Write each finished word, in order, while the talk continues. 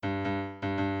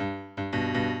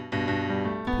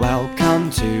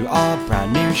Welcome to our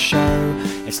brand new show.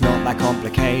 It's not that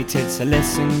complicated, so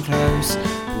listen close.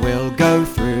 We'll go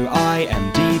through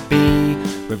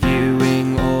IMDb,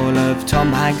 reviewing all of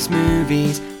Tom Hanks'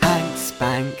 movies. Hank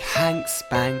Spank, Hank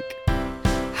Spank,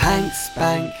 Hank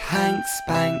Spank, Hank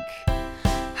Spank,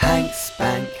 Hank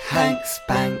Spank, Hank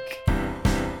Spank,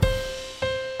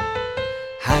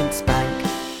 Hank Spank.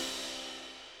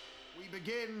 We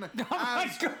begin,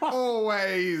 as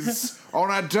always, on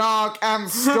a dark and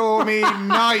stormy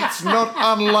night, not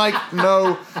unlike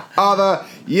no other.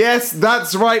 Yes,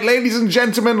 that's right, ladies and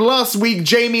gentlemen. Last week,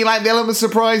 Jamie liked the element of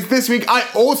surprise. This week, I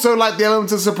also liked the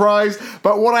element of surprise.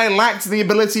 But what I lacked the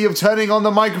ability of turning on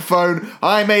the microphone,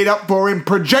 I made up for in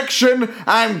projection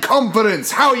and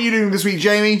confidence. How are you doing this week,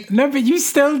 Jamie? No, but you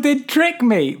still did trick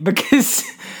me because...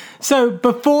 So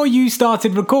before you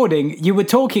started recording, you were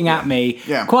talking at me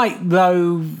quite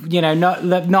low,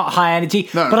 not high energy.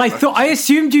 No, but I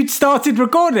assumed you'd started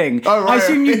recording. Oh, right. I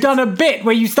assumed you'd done a bit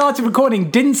where you started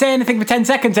recording, didn't say anything for 10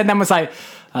 seconds, and then was like,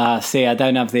 see, I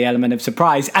don't have the element of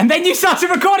surprise. And then you started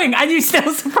recording, and you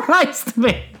still surprised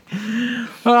me.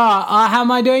 How am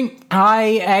I doing? I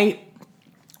ate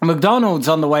McDonald's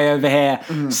on the way over here,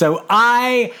 so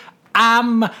I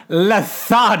am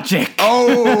lethargic.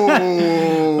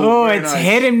 Oh, it's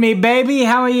hitting me, baby.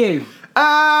 How are you?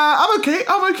 I'm okay.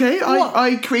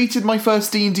 I created my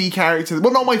first D&D character.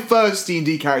 Well, not my first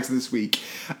D&D character this week.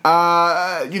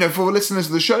 For listeners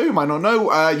of the show who might not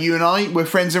know, you and I, we're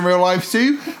friends in real life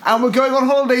too, and we're going on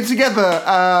holiday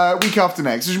together week after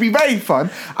next. It should be very fun.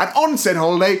 And on said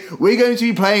holiday, we're going to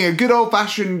be playing a good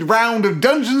old-fashioned round of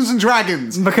Dungeons and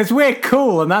Dragons. Because we're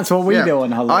cool, and that's what we do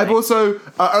on holiday. I've also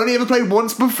only ever played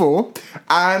once before,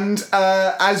 and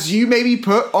as you maybe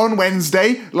put on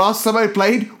Wednesday, last time I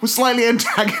played was slightly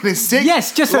antagonistic.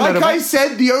 Yes, just a little bit. Like I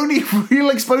said, the only real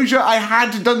exposure I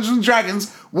had to Dungeons and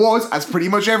Dragons was, as pretty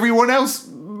much everyone else,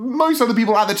 most other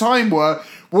people at the time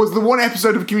was the one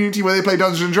episode of Community where they play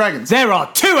Dungeons and Dragons. There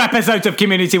are 2 episodes of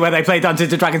Community where they play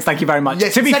Dungeons and Dragons. Thank you very much.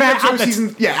 Yes, to be fair, at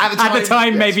the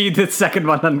time, maybe the second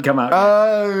one hadn't come out.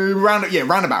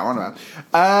 Roundabout.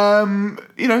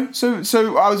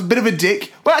 So I was a bit of a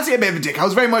dick. Well, I'd say a bit of a dick. I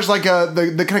was very much like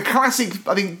the kind of classic,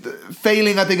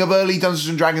 failing of early Dungeons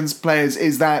and Dragons players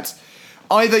is that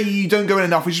either you don't go in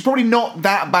enough, which is probably not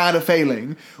that bad a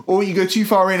failing, or you go too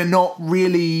far in and not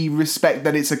really respect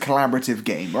that it's a collaborative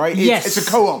game, right? It's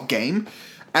a co-op game.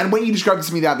 And when you described it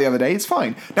to me the other day, it's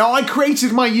fine. Now, I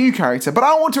created my you character, but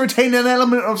I want to retain an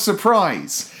element of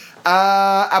surprise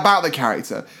about the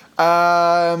character.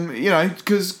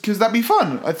 Because that'd be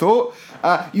fun, I thought.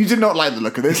 You did not like the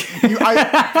look of this.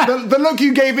 The look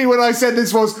you gave me when I said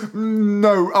this was,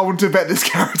 no, I want to vet this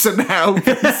character now.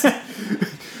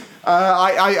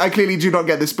 I clearly do not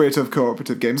get the spirit of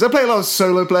cooperative games. I play a lot of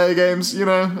solo player games,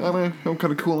 I'm kind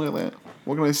of cool like that.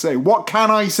 What can I say? What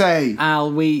can I say?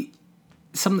 Al,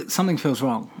 something feels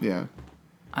wrong. Yeah.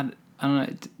 I don't know.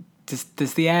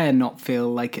 Does the air not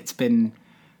feel like it's been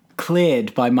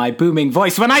cleared by my booming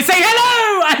voice when I say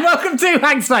hello and welcome to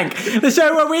Hank Spank, the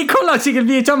show where we chronologically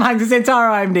view Tom Hanks'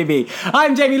 entire IMDb.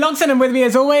 I'm Jamie Loxton, and with me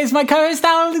as always my co-host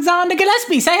Alexander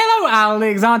Gillespie. Say hello,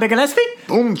 Alexander Gillespie.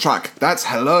 Umtrak, that's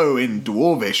hello in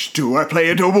Dwarvish. Do I play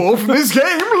a dwarf in this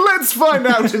game? Let's find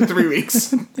out in 3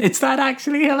 weeks. Is that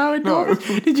actually hello in Dwarvish?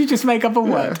 No. Did you just make up a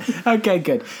word? Okay,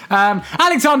 good.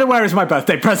 Alexander, where is my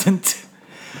birthday present?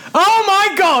 Oh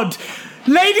my God!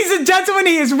 Ladies and gentlemen,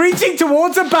 he is reaching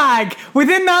towards a bag.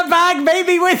 Within that bag,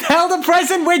 maybe withheld a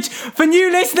present, which, for new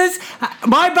listeners,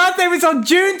 my birthday was on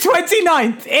June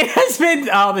 29th. It has been...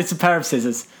 Oh, it's a pair of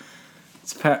scissors.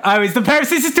 It's the pair of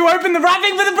scissors to open the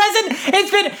wrapping for the present.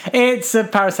 It's a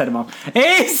paracetamol.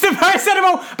 It's the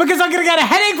paracetamol because I'm going to get a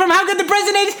headache from how good the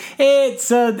present is.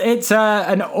 It's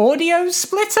an audio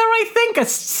splitter, I think. A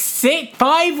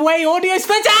 5-way audio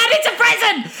splitter. And it's a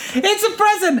present. It's a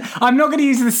present. I'm not going to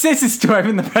use the scissors to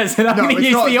open the present. I'm going to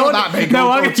use the audio.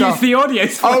 No, I'm going to use the audio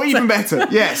splitter. Oh, even better.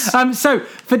 Yes. So,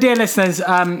 for dear listeners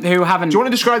who haven't... Do you want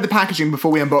to describe the packaging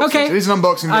before we unbox it? It is an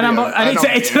unboxing video.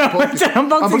 It's an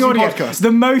unboxing audio. Podcast.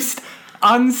 The most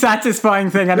unsatisfying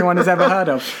thing anyone has ever heard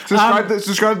of.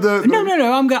 Describe the...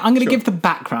 No. I'm going to give the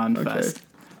background first.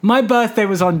 My birthday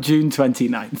was on June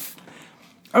 29th.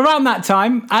 Around that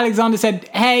time, Alexander said,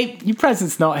 hey, your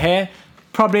present's not here.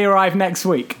 Probably arrive next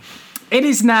week. It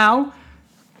is now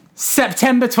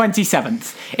September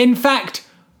 27th. In fact,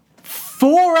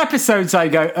 4 episodes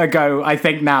ago, I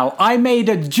think now, I made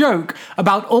a joke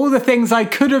about all the things I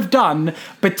could have done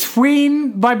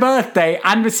between my birthday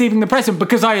and receiving the present,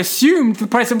 because I assumed the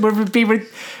present would be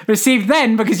received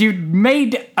then, because you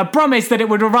made a promise that it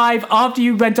would arrive after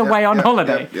you went away on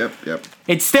holiday. Yep.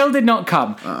 It still did not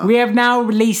come. We have now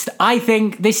released, I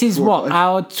think, this is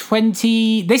our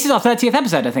 30th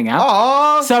episode, I think, now.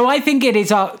 Aww. So I think it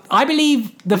is I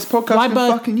believe this podcast in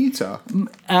fucking Utah.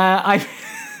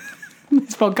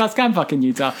 This podcast can fucking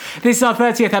Utah. This is our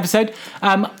 30th episode.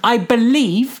 I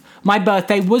believe my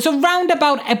birthday was around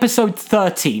about episode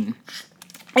 13.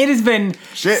 It has been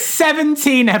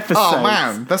 17 episodes. Oh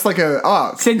man, that's like a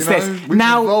arc. Since this. We've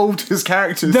now, evolved as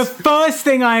characters. The first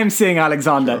thing I am seeing,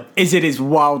 Alexander, is it is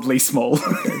wildly small.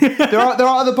 There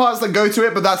are other parts that go to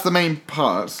it, but that's the main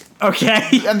part.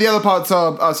 Okay. And the other parts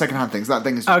are secondhand things. That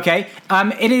thing is okay.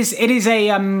 It is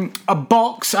a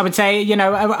box. I would say,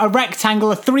 a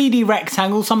rectangle, a 3D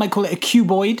rectangle. Some might call it a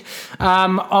cuboid,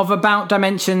 of about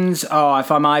dimensions. Oh, if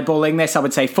I'm eyeballing this, I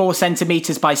would say 4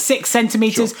 centimeters by 6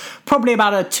 centimeters. Sure. Probably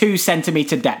about a 2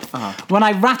 centimeter depth. When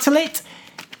I rattle it,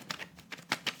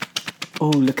 oh,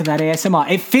 look at that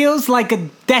ASMR! It feels like a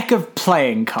deck of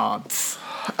playing cards.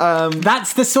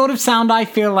 That's the sort of sound I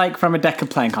feel like from a deck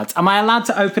of playing cards. Am I allowed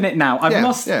to open it now? I've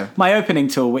lost my opening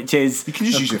tool, which is... You can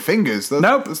just use your fingers.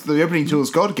 Nope. That's the opening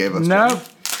tools God gave us. Nope.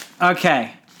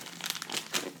 Okay.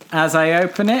 As I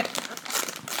open it...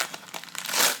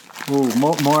 Ooh,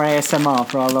 more ASMR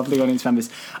for our lovely audience members.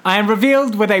 I am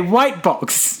revealed with a white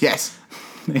box. Yes.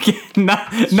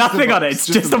 Nothing on it. It's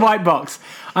just a white box.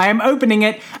 I am opening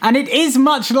it, and it is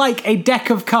much like a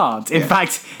deck of cards. In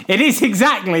fact, it is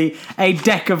exactly a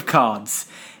deck of cards.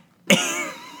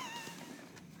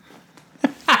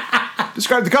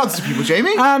 Describe the cards to people,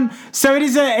 Jamie. So it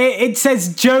is it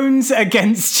says Jones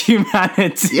Against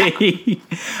Humanity.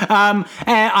 Yeah.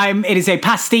 It is a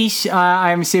pastiche.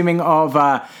 I'm assuming of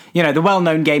the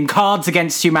well-known game Cards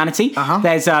Against Humanity.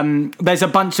 There's a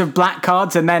bunch of black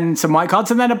cards and then some white cards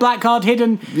and then a black card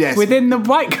hidden within the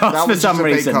white cards for some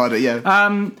reason. Card,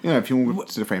 if you want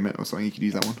to frame it or something, you could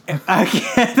use that one. Okay,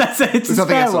 it's a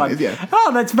spare one.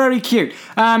 Oh, that's very cute.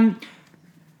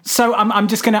 So I'm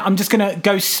just gonna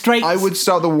go straight. I would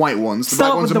start the white ones. The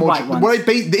start black ones with are the more. White ones.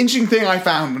 The interesting thing I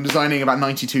found when designing about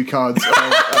 92 cards,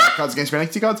 Cards Against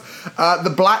Humanity cards, the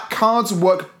black cards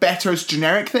work better as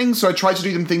generic things. So I try to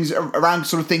do them things around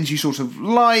sort of things you sort of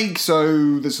like.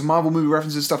 So there's some Marvel movie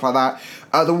references, stuff like that.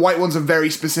 The white ones are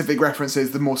very specific references.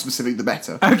 The more specific, the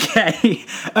better. Okay.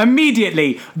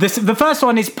 Immediately, the first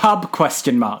one is pub ? Yes.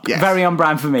 Very on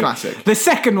brand for me. Classic. The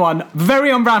second one, very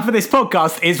on brand for this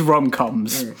podcast, is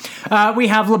rom-coms. We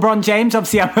have LeBron James.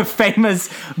 Obviously, I'm a famous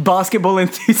basketball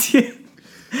enthusiast.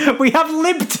 We have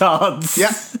libtards.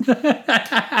 Yeah.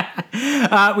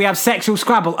 We have Sexual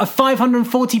Scrabble, a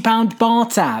 £540 bar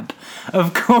tab.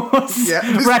 Of course. Yeah.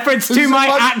 Reference to my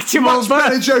actual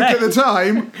birthday. Joke at the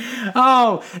time.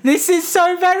 Oh, this is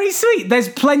so very sweet. There's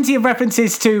plenty of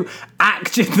references to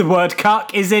the word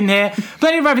cuck is in here.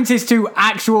 Plenty of references to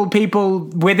actual people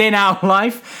within our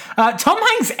life. Tom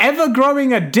Hanks'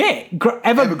 ever-growing a dick.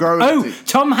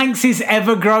 Tom Hanks'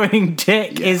 ever-growing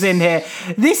dick is in here.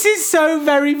 This is so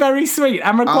very, very sweet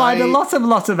and required a lot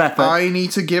of effort. I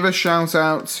need to give a shout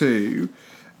out to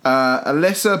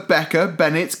Alyssa, Becca,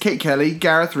 Bennett, Kate Kelly,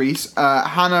 Gareth Reese,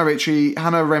 Hannah Ritchie,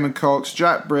 Hannah Raymond Cox,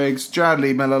 Jack Briggs, Jared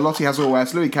Lee Miller, Lottie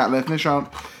Hazel-West, Louis Catliff,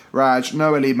 Nishant Raj,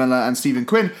 Noah Lee Miller, and Stephen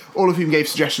Quinn, all of whom gave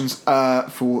suggestions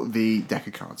for the deck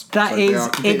of cards. That is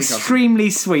extremely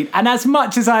sweet. And as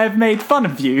much as I have made fun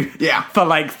of you for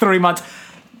like 3 months,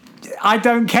 I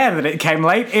don't care that it came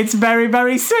late. It's very,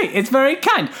 very sweet. It's very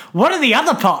kind. What are the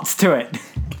other parts to it?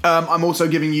 I'm also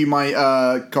giving you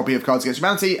my copy of Cards Against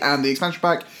Humanity and the expansion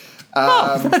pack.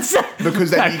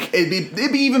 Because then it'd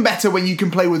be even better when you can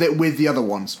play with it with the other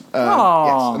ones.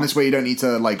 Yes, and this way you don't need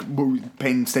to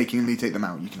painstakingly take them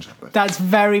out. You can just play. That's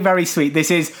very, very sweet.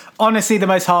 This is honestly the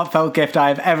most heartfelt gift I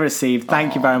have ever received.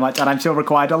 Thank you very much, and I'm sure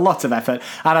required a lot of effort.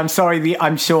 And I'm sorry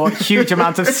I'm sure huge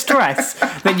amount of stress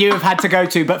that you have had to go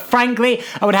to. But frankly,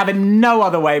 I would have it no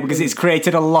other way because it's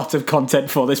created a lot of content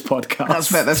for this podcast.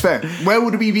 That's fair. Where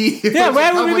would we be?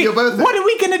 Where would we be? What are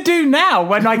we going to do now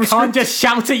when I can't just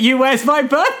shout at you? Where's my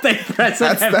birthday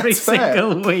present every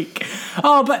single week?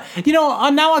 Oh, but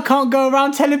now I can't go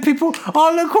around telling people,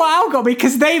 oh, look what Al got me,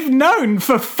 because they've known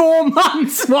for 4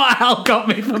 months what Al got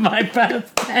me for my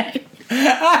birthday. You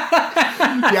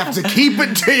have to keep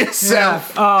it to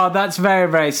yourself. Yeah. Oh, that's very,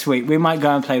 very sweet. We might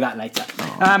go and play that later.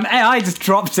 I just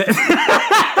dropped it.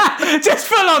 Just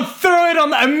full on throw it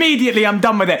on. Immediately, I'm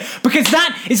done with it. Because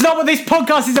that is not what this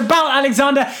podcast is about,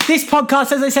 Alexander. This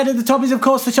podcast, as I said at the top, is of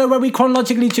course the show where we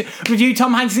chronologically review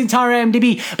Tom Hanks' entire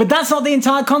IMDb. But that's not the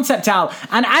entire concept, Al.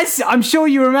 And as I'm sure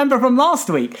you remember from last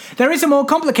week, there is a more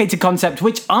complicated concept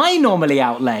which I normally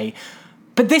outlay.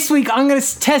 But this week, I'm going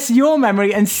to test your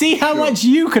memory and see how much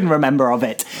you can remember of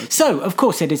it. Okay. So, of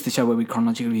course, it is the show where we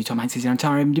chronologically review Tom Hanks'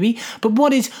 entire IMDb. But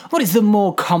what is the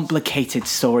more complicated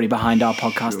story behind our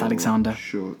podcast, Alexander?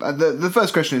 Sure. The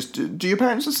first question is, do your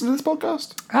parents listen to this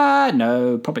podcast?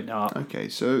 No, probably not. Okay,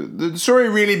 so the story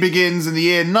really begins in the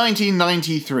year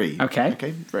 1993. Okay.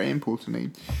 Okay, very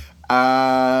importantly.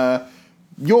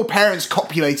 Your parents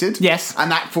copulated. Yes.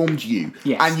 And that formed you.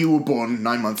 Yes. And you were born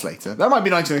 9 months later. That might be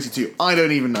 1992. I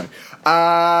don't even know.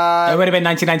 It would have been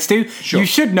 1992. Sure. You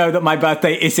should know that my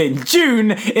birthday is in June.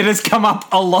 It has come up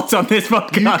a lot on this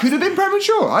podcast. You could have been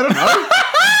premature. I don't know.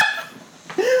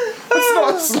 That's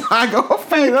not a slag off.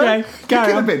 Okay,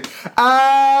 carry on. Could have been.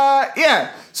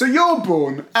 Yeah. So you're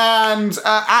born, and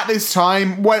at this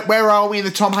time, where are we in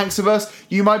the Tom Hanks-verse?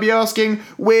 You might be asking.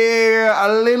 We're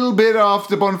a little bit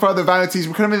after Bonfire of the Vanities.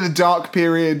 We're kind of in the dark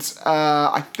periods.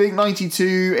 I think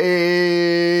 92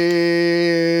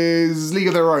 is League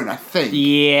of Their Own, I think.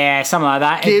 Yeah, something like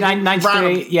that.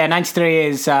 93. Yeah, 93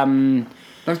 is.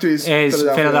 93 is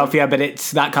Philadelphia, but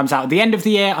that comes out at the end of the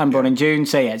year. I'm born in June,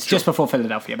 so yeah, it's just before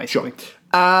Philadelphia, basically. Sure.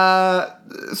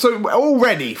 So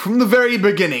already, from the very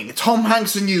beginning, Tom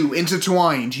Hanks and you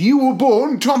intertwined. You were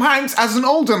born, Tom Hanks, as an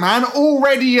older man,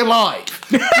 already alive.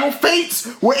 Your fates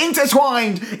were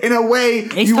intertwined in a way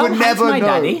you would never know.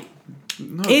 Daddy?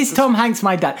 No, is Tom Hanks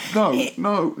my dad? No.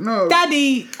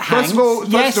 Daddy Hanks.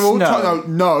 First of all,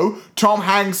 no. Tom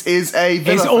Hanks is a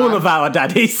Villa It's fan. all of our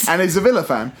daddies. And is a Villa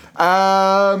fan.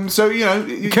 So,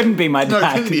 you couldn't be my dad.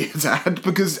 No, couldn't be your dad,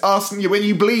 because when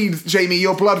you bleed, Jamie,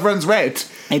 your blood runs red.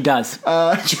 It does.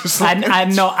 Just like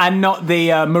and not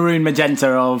the maroon magenta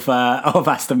of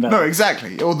Aston Villa. No,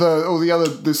 exactly. Or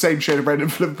the same shade of red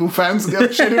of Liverpool fans, and the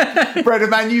other shade of red of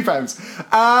Man U fans.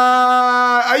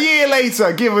 A year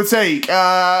later, give or take,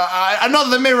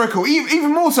 another miracle,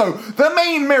 even more so, the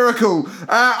main miracle.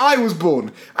 I was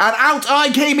born, and out I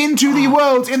came into the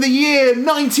world in the year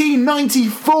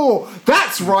 1994.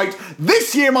 That's right.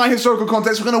 This year, my historical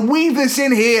context, we're going to weave this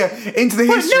in here into the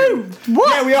history. No,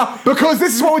 what? Yeah, we are, because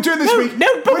this is what we're doing this week.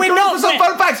 No, but we're not. For some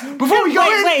fun facts. Before we go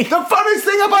in, the funnest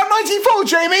thing about 94,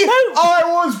 Jamie, I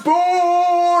was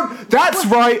born. That's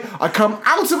right. I come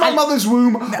out of my mother's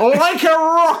womb like a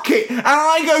rocket, and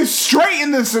I go straight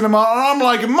in the cinema, and I'm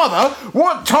like, Mother,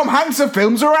 what Tom Hanks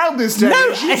films are out this day?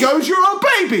 No, she goes, you're a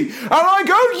baby. And I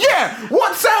go, yeah,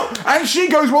 what's out? And she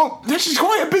goes, well, this is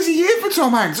quite a busy year for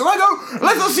Tom Hanks. And I go,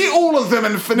 let's see all of them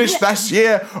and finish this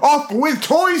year off with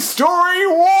Toy Story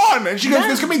 1. And she goes,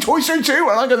 there's going to be Toy Story 2.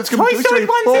 And I go, there's going to be Toy Story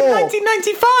 4. Toy Story 1's in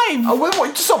 1995. Oh,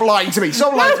 well, stop lying to me.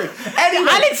 Stop lying to me. Anyway,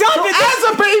 Alexander, as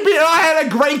a baby, I had a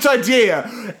great idea.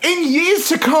 In years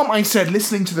to come, I said,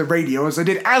 listening to the radio, as I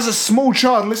did as a small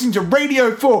child, listening to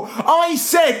Radio 4, I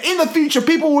said, in the future,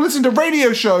 people will listen to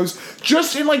radio shows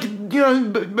just in,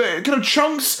 kind of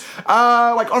chunks,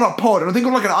 like on a pod. And I think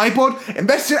of like an iPod.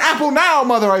 Invest in Apple now,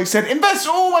 Mother, I said. Invest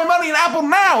all my money in Apple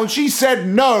now. And she said,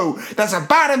 no, that's a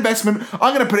bad investment.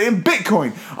 I'm going to put it in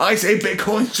Bitcoin. I say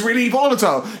Bitcoin's really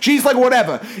volatile. She's like,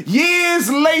 whatever.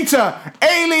 Years later,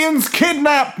 aliens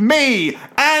kidnap me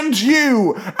and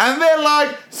you. And they're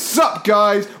like, sup,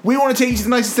 guys, we want to take you to the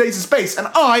United States of space. And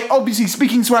I, obviously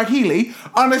speaking Swahili,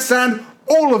 understand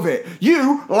all of it.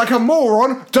 You, like a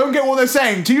moron, don't get what they're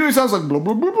saying. To you, it sounds like blah,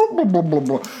 blah, blah, blah, blah, blah,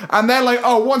 blah. And they're like,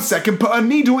 oh, 1 second, put a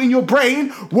needle in your brain.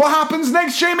 What happens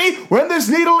next, Jamie? When this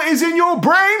needle is in your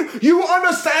brain, you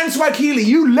understand Swahili.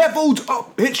 You leveled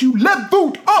up, bitch. You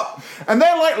leveled up. And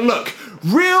they're like, look,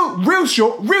 real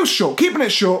short, keeping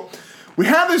it short. We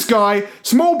have this guy,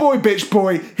 small boy, bitch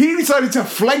boy. He decided to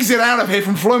flex it out of here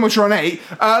from Flomotron 8.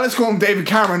 Let's call him David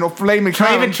Cameron or Flame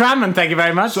McCameron. David Tramman, thank you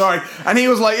very much. Sorry. And he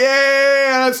was like,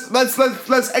 yeah,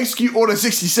 let's execute Order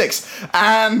 66.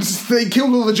 And they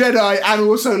killed all the Jedi and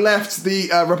also left the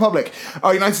Republic.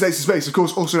 United States of Space, of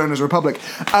course, also known as Republic.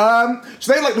 So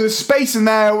they like, there's space in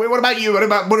there. What about you?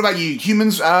 What about you?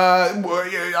 Humans,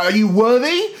 are you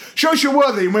worthy? Show us you're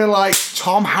worthy. And we're like,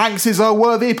 Tom Hanks is a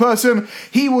worthy person.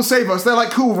 He will save us. They're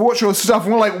like, cool, we'll watch all this stuff.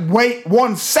 And we're like, wait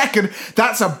 1 second.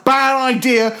 That's a bad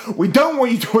idea. We don't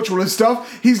want you to watch all this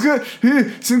stuff. He's good.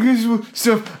 Some good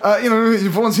stuff.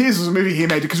 Volunteers was a movie he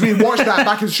made because we watched that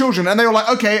back as children. And they were like,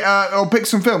 okay, I'll pick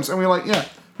some films. And we were like, yeah,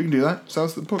 we can do that.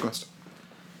 Sounds like the podcast.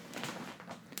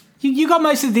 You got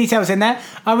most of the details in there.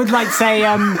 I would like to say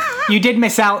you did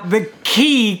miss out the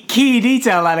key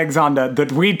detail, Alexander,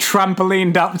 that we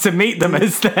trampolined up to meet them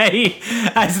as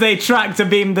they tractor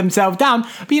beamed themselves down.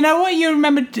 But you know what? You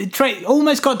remember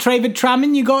almost got Travid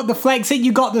Trammin. You got the Flexit.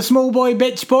 You got the small boy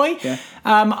bitch boy. Yeah.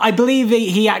 I believe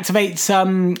he activates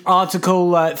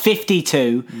Article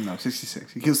 52. No,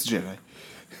 66. He kills the Jedi.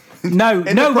 Wait.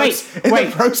 In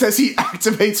the process, he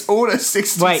activates Order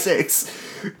 66.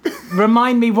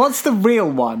 Remind me, what's the real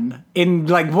one?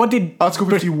 What did... Article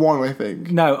 51, I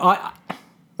think. No, I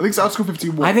think it's Article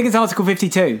 51. I think it's Article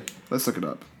 52. Let's look it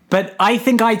up. But I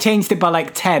think I changed it by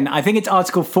 10. I think it's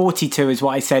Article 42 is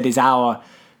what I said is our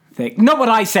thing. Not what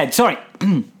I said, sorry.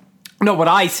 Not what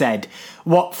I said.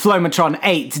 What Flomatron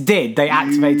 8 did, they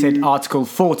activated Article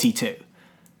 42.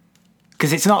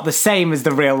 Because it's not the same as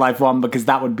the real life one, because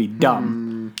that would be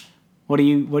dumb. What are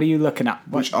you looking at?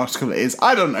 Which article it is?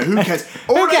 I don't know. Who cares?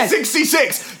 Order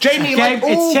 66! Jamie,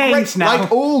 Okay,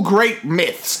 like all great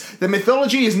myths, the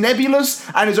mythology is nebulous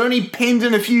and is only pinned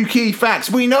in a few key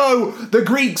facts. We know the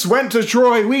Greeks went to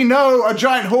Troy. We know a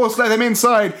giant horse let them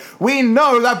inside. We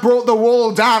know that brought the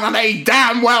wall down and they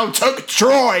damn well took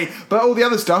Troy. But all the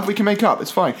other stuff we can make up.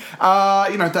 It's fine.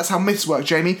 That's how myths work,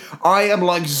 Jamie. I am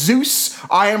like Zeus.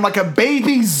 I am like a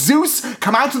baby Zeus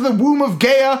come out of the womb of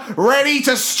Gaia, ready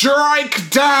to strike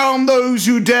down those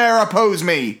who dare oppose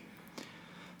me.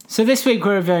 So this week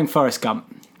we're reviewing Forrest Gump.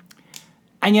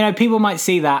 And, people might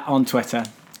see that on Twitter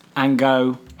and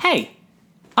go, hey,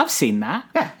 I've seen that.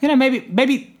 Yeah.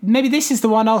 Maybe this is the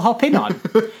one I'll hop in on.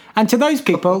 And to those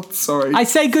people, sorry. I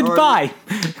say goodbye.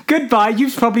 Goodbye.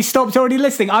 You've probably stopped already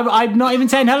listening. I'm not even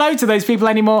saying hello to those people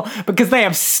anymore because they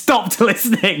have stopped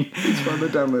listening. It's fine, they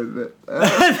downloaded it.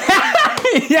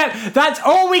 Yeah, that's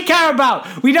all we care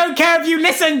about. We don't care if you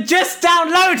listen, just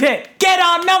download it. Get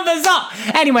our numbers up.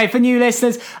 Anyway, for new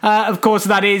listeners, of course,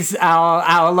 that is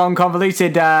our long,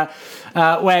 convoluted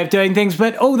way of doing things.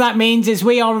 But all that means is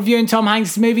we are reviewing Tom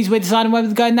Hanks' movies. We're deciding whether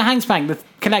to go in the Hanks Bank, the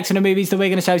collection of movies that we're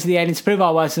going to show to the aliens to prove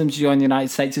our worth for them to join the United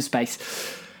States of space.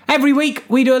 Every week,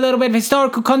 we do a little bit of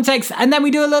historical context, and then we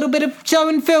do a little bit of show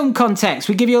and film context.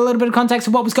 We give you a little bit of context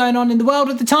of what was going on in the world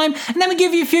at the time, and then we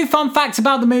give you a few fun facts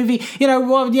about the movie.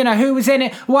 Who was in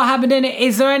it, what happened in it,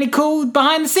 is there any cool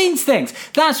behind-the-scenes things?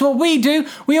 That's what we do.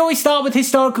 We always start with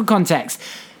historical context.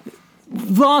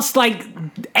 Last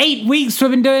 8 weeks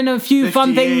we've been doing a few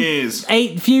fun things.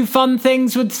 8 few fun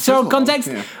things with historical context.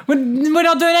 Yeah. We're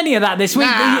not doing any of that this week.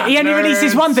 He only released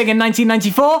this one thing in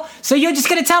 1994. So you're just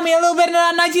going to tell me a little bit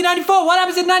about 1994. What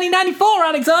happens in 1994,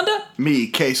 Alexander? Me,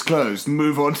 case closed.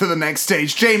 Move on to the next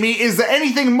stage. Jamie, is there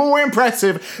anything more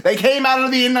impressive that came out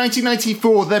of the year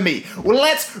 1994 than me? Well,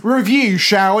 let's review,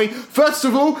 shall we? First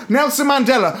of all, Nelson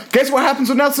Mandela. Guess what happens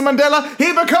with Nelson Mandela?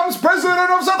 He becomes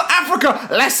president of South Africa.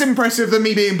 Less impressive than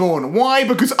me being born. Why?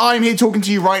 Because I'm here talking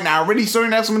to you right now. Really sorry,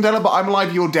 Nelson Mandela, but I'm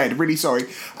alive, you're dead. Really sorry.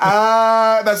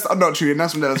 That's not true.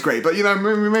 Nelson Mandela's great, but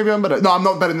maybe I'm better. No, I'm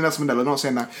not better than Nelson Mandela. I'm not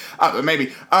saying that.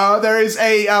 Maybe. There is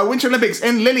a Winter Olympics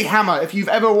in Lilyhammer. If you've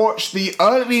ever watched the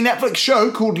early Netflix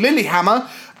show called Lilyhammer,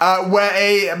 where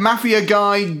a mafia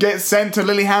guy gets sent to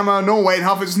Lillehammer, Norway, and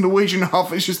half it's Norwegian,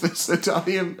 half it's just this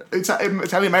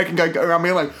Italian-American guy going around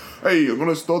being like, hey, I'm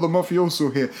gonna start the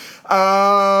mafioso here.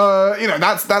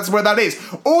 That's where that is.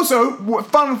 Also,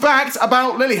 fun fact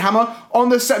about Lillehammer,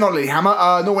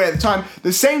 Norway at the time,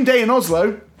 the same day in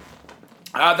Oslo,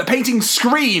 the painting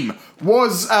Scream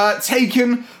was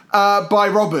taken by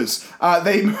robbers.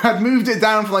 They had moved it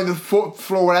down from the fourth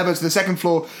floor, whatever, to the second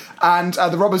floor, and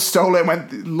the robbers stole it and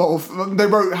went, they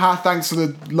wrote thanks to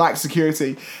the lack of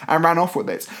security and ran off with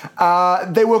it.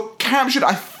 They were captured,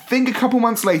 I think, a couple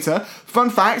months later. Fun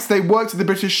fact, they worked with the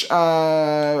British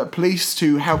police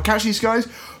to help catch these guys.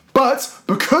 But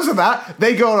because of that,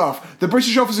 they got off. The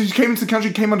British officers who came into the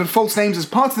country came under false names as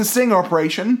part of the Stinger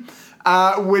operation,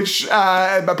 which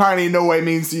apparently in no way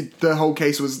means the whole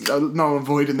case was null and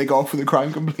void and they got off with the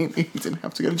crime completely. He didn't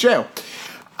have to go to jail.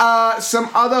 Some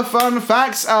other fun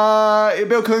facts.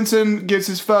 Bill Clinton gives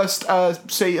his first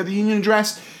State of the Union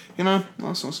address.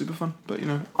 That's not super fun, but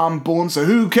I'm born, so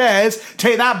who cares?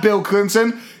 Take that, Bill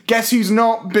Clinton. Guess who's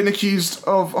not been accused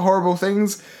of horrible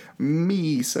things?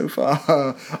 Me, so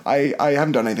far. I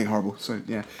haven't done anything horrible, so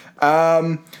yeah.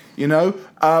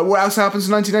 What else happens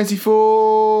in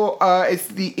 1994? It's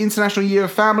the International Year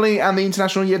of Family and the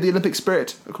International Year of the Olympic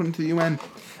Spirit, according to the UN.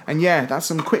 And yeah, that's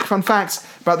some quick fun facts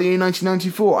about the year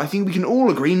 1994. I think we can all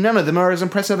agree none of them are as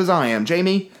impressive as I am.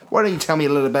 Jamie, why don't you tell me a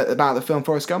little bit about the film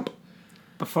Forrest Gump?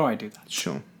 Before I do that.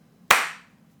 Sure.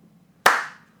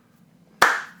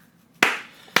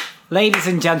 Ladies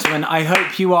and gentlemen, I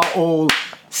hope you are all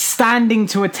standing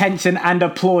to attention and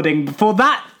applauding for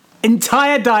that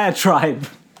entire diatribe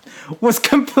was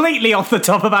completely off the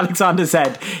top of Alexander's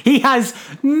head. He has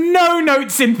no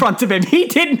notes in front of him. He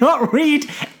did not read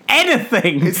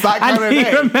anything. It's that kind and of he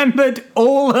day. remembered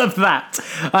all of that.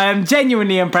 I am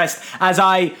genuinely impressed as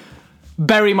I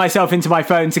bury myself into my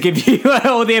phone to give you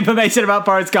all the information about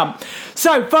Forrest Gump.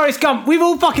 So, Forrest Gump, we've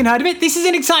all fucking heard of it. This is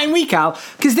an exciting week, Al,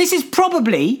 because this is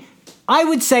probably, I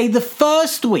would say, the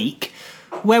first week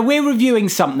where we're reviewing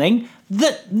something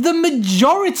that the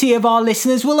majority of our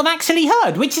listeners will have actually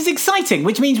heard, which is exciting,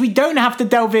 which means we don't have to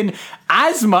delve in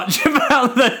as much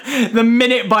about the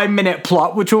minute-by-minute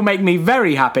plot, which will make me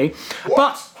very happy. What?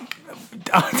 But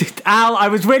Al, I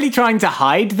was really trying to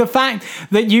hide the fact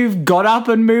that you've got up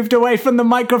and moved away from the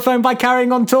microphone by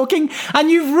carrying on talking, and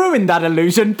you've ruined that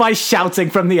illusion by shouting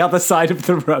from the other side of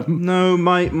the room. No,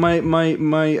 my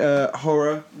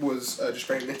horror was just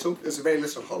very little. It was a very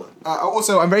little horror.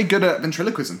 Also, I'm very good at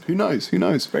ventriloquism. Who knows?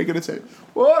 Very good at it.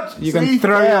 What? You can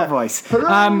throw your voice.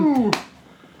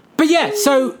 But yeah,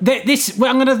 so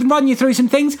I'm going to run you through some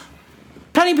things.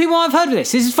 Plenty of people have heard of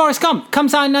this. This is Forrest Gump.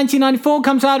 Comes out in 1994.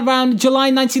 Comes out around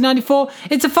July 1994.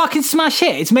 It's a fucking smash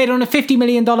hit. It's made on a $50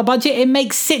 million budget. It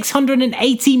makes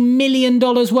 $680 million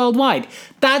worldwide.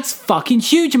 That's fucking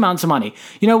huge amounts of money.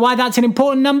 You know why that's an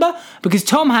important number? Because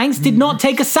Tom Hanks did not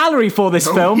take a salary for this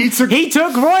film. He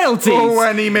took royalties. Oh,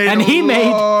 and he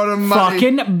made lot of money.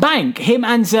 Fucking bank. Him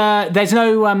and there's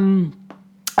no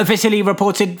officially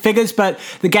reported figures, but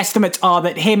the guesstimates are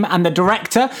that him and the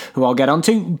director, who I'll get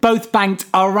onto, both banked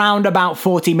around about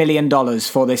 $40 million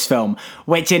for this film,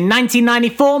 which in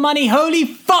 1994 money, holy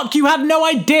fuck, you have no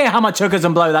idea how much Hookers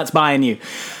and Blow that's buying you.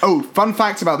 Oh, fun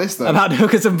fact about this, though. About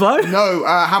Hookers and Blow? No,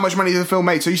 how much money did the film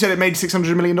make? So you said it made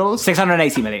 $600 million?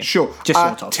 $680 million. Sure. Just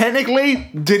short of. Technically,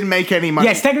 didn't make any money.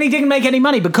 Yes, technically didn't make any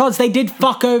money because they did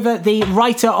fuck over the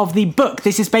writer of the book.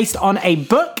 This is based on a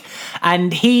book,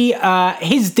 and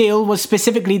his deal was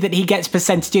specifically that he gets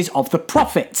percentages of the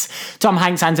profits. Tom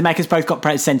Hanks and Zemeckis both got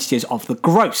percentages of the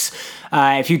gross.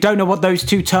 If you don't know what those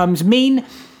two terms mean,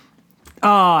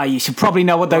 you should probably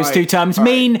know what those two terms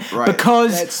mean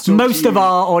because most of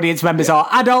our audience members are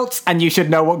adults, and you should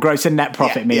know what gross and net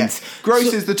profit means. Yeah.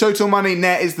 Gross is the total money,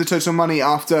 net is the total money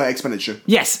after expenditure.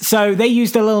 Yes, so they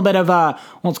used a little bit of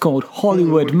what's called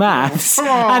Hollywood maths,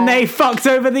 and they fucked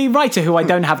over the writer, who I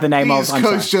don't have the name of. These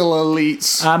coastal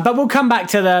elites. But we'll come back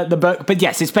to the book. But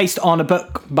yes, it's based on a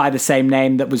book by the same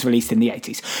name that was released in the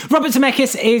 80s. Robert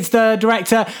Zemeckis is the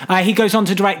director. He goes on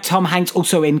to direct Tom Hanks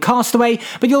also in Castaway,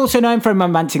 but you'll also know him from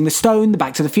Romancing the Stone, the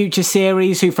Back to the Future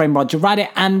series, Who Framed Roger Rabbit,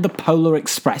 and The Polar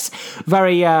Express.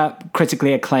 Very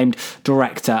critically acclaimed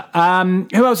director.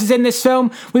 Who else is in this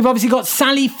film? We've obviously got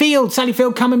Sally Field. Sally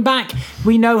Field coming back.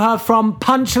 We know her from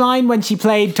Punchline when she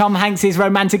played Tom Hanks'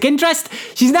 romantic interest.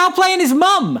 She's now playing his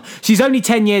mum. She's only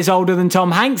 10 years older than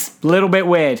Tom Hanks. A little bit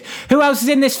weird. Who else is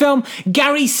in this film?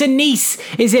 Gary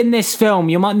Sinise is in this film.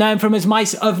 You might know him from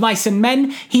Mice and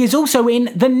Men. He is also in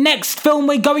the next film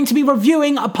we're going to be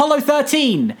reviewing, Apollo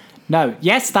 13. No.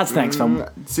 Yes, that's the next film.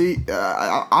 See,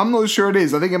 I'm not sure it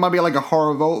is. I think it might be like a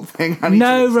Horror Vault thing.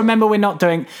 No, remember, we're not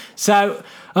doing... So...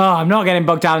 I'm not getting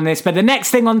bogged down in this, but the next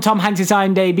thing on Tom Hanks'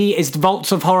 IMDb is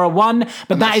Vaults of Horror 1,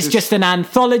 but that is just an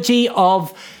anthology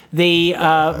of the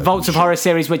Vaults of Horror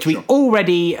series, which we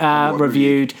already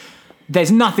reviewed.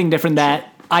 There's nothing different there.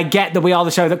 I get that we are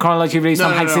the show that chronologically reviews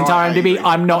Tom Hanks' entire IMDb.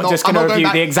 I'm not just going to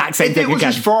review the exact same thing again. If it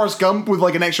was just Forrest Gump with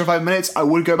like an extra 5 minutes, I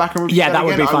would go back and review that that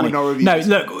would again. be funny. No,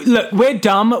 look, we're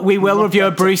dumb. We will review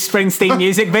a Bruce Springsteen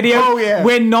music video. Oh, yeah.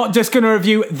 We're not just going to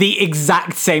review the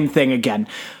exact same thing again.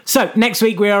 So, next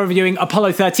week we are reviewing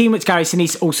Apollo 13, which Gary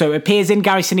Sinise also appears in.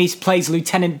 Gary Sinise plays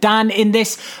Lieutenant Dan in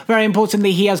this. Very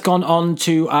importantly, he has gone on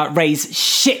to raise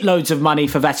shitloads of money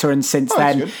for veterans since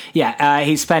then. Good. Yeah,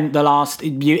 he's spent the last...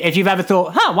 If you've ever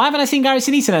thought, why haven't I seen Gary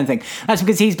Sinise in anything? That's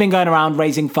because he's been going around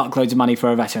raising fuckloads of money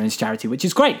for a veterans charity, which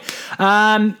is great.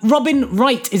 Robin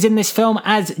Wright is in this film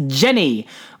as Jenny,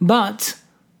 but...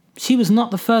 she was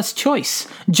not the first choice.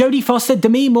 Jodie Foster,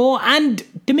 Demi Moore, and...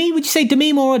 Demi, would you say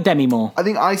Demi Moore or Demi Moore? I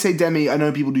think I say Demi. I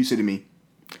know people do say Demi.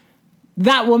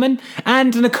 That woman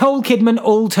and Nicole Kidman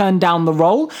all turned down the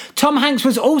role. Tom Hanks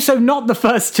was also not the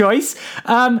first choice.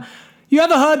 You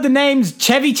ever heard the names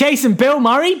Chevy Chase and Bill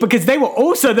Murray? Because they were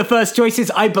also the first choices,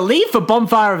 I believe, for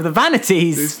Bonfire of the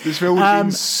Vanities. This film would have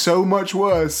been so much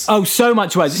worse. Oh, so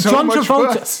much worse. John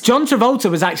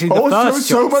Travolta was actually the first choice.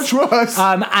 So much worse.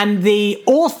 And the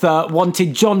author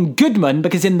wanted John Goodman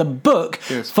because in the book,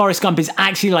 Forrest Gump is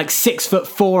actually like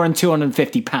 6'4" and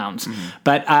 250 pounds.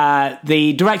 But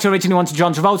the director originally wanted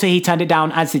John Travolta. He turned it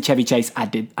down, as did Chevy Chase,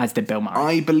 as did Bill Murray.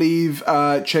 I believe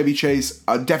Chevy Chase,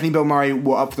 definitely Bill Murray,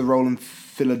 were up for the role in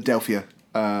Philadelphia.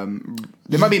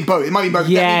 It might be both.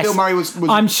 Definitely Yes, Bill Murray was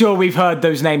I'm sure we've heard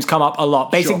those names come up a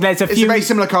lot. Basically, sure. there's a It's few. a very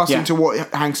similar casting Yeah. to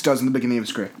what Hanks does in the beginning of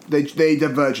his career. They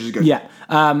diverge as a good. Yeah,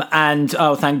 and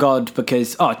thank God,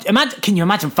 because can you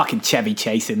imagine fucking Chevy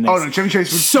Chase in this? Oh no, Chevy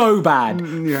Chase was So bad,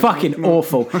 fucking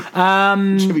awful.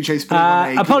 Chevy Chase.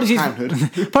 Apologies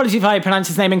if I pronounce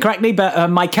his name incorrectly, but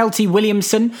Mykelti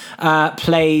Williamson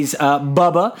plays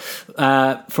Bubba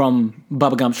from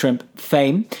Bubba Gump Shrimp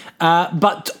fame.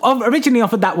 But originally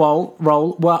offered that role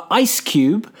were Ice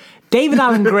Cube, David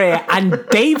Alan Grier, and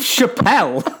Dave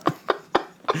Chappelle.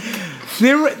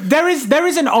 There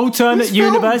is an alternate This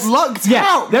film universe. lucked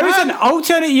out, there is man. an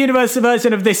alternate universe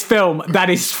version of this film that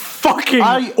is fucking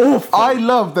awful. I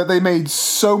love that they made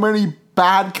so many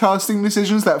bad casting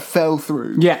decisions that fell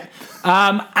through. Yeah.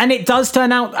 And it does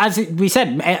turn out, as we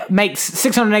said, it makes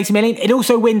 $680 million. It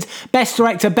also wins Best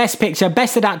Director, Best Picture,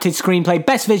 Best Adapted Screenplay,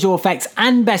 Best Visual Effects,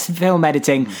 and Best Film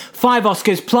Editing. 5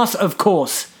 Oscars, plus, of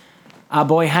course, our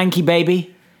boy Hanky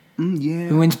Baby.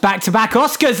 Who wins back-to-back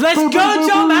Oscars. Let's go,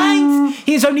 Tom Hanks!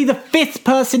 He is only the 5th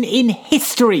person in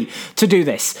history to do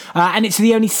this. And it's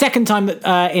the only second time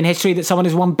that in history that someone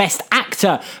has won Best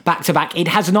Actor back-to-back. It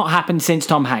has not happened since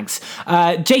Tom Hanks.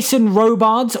 Jason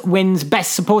Robards wins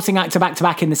Best Supporting Actor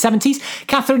back-to-back in the 70s.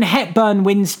 Katharine Hepburn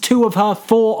wins 2 of her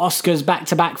 4 Oscars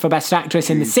back-to-back for Best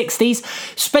Actress in the 60s.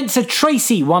 Spencer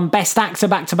Tracy won Best Actor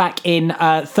back-to-back in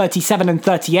 37 and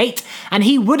 38. And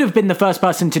he would have been the first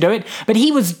person to do it, but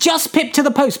he was just pipped to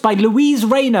the post by Louise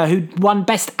Rayner, who won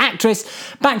Best Actress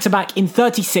back-to-back in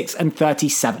 36 and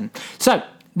 37. So,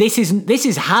 this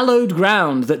is hallowed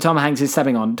ground that Tom Hanks is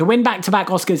stepping on. To win back-to-back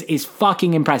Oscars is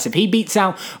fucking impressive. He beats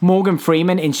out Morgan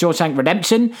Freeman in Shawshank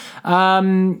Redemption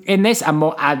in this,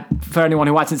 and for anyone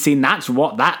who hasn't seen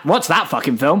what's that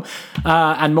fucking film?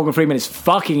 And Morgan Freeman is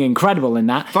fucking incredible in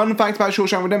that. Fun fact about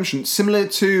Shawshank Redemption, similar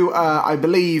to, I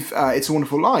believe, It's a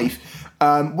Wonderful Life,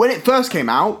 when it first came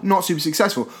out, not super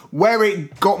successful. Where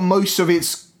it got most of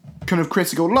its kind of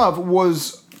critical love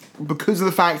was because of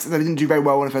the fact that it didn't do very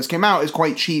well when it first came out. It's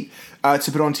quite cheap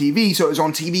to put on TV, so it was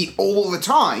on TV all the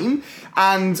time.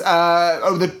 And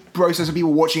over the process of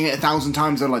people watching it 1,000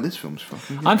 times, they're like, "This film's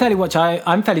fucking good."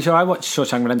 I'm fairly sure I watched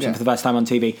Shawshank Redemption for the first time on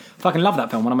TV. Fucking love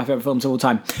that film. One of my favourite films of all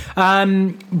time.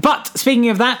 But speaking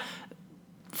of that,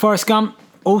 Forrest Gump,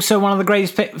 also one of the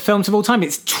greatest films of all time.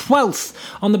 It's 12th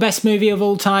on the best movie of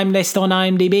all time list on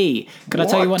IMDb. Could I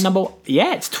tell you what number?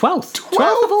 Yeah, it's 12th.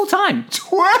 12th of all time.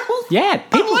 12? Yeah,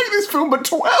 I like this film, but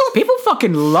 12? people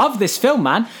fucking love this film,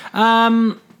 man.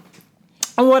 And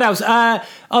what else?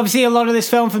 Obviously, a lot of this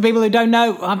film, for people who don't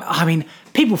know, I mean,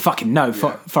 people fucking know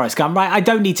Forrest Gump, right? I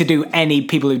don't need to do any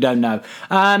people who don't know.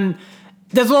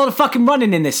 There's a lot of fucking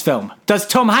running in this film. Does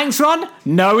Tom Hanks run?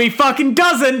 No, he fucking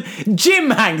doesn't. Jim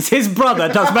Hanks, his brother,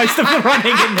 does most of the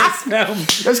running in this film.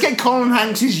 Let's get Colin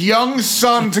Hanks' young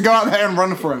son to go out there and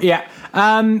run for him. Yeah.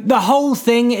 The whole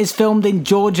thing is filmed in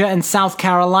Georgia and South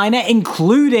Carolina,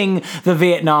 including the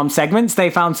Vietnam segments. They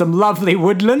found some lovely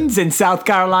woodlands in South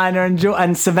Carolina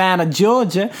and Savannah,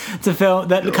 Georgia, to film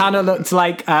that kind of looked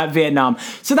like Vietnam.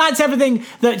 So that's everything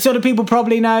that sort of people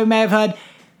probably know, may have heard.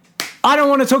 I don't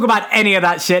want to talk about any of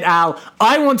that shit, Al.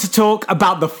 I want to talk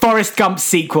about the Forrest Gump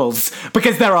sequels,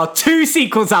 because there are 2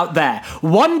 sequels out there.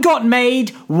 One got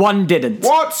made, one didn't.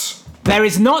 What? There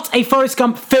is not a Forrest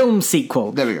Gump film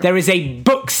sequel. There we go. There is a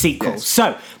book sequel. Yes.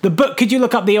 So, the book, could you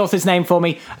look up the author's name for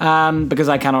me? Because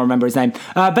I cannot remember his name.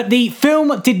 But the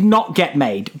film did not get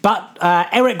made. But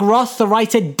Eric Roth, the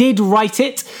writer, did write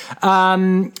it.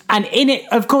 And in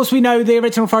it, of course, we know the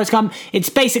original Forrest Gump. It's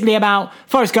basically about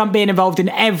Forrest Gump being involved in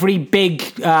every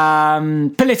big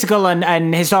political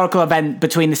and historical event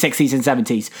between the 60s and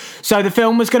 70s. So the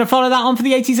film was going to follow that on for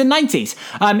the 80s and 90s.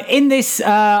 In this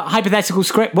hypothetical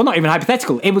script, well, not even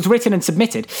hypothetical, it was written and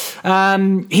submitted.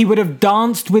 He would have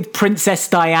danced with Princess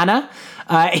Diana.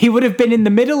 He would have been in the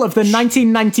middle of the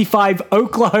 1995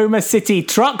 Oklahoma City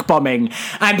truck bombing.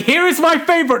 And here is my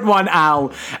favourite one,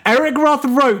 Al. Eric Roth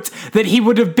wrote that he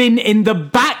would have been in the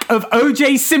back of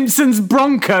O.J. Simpson's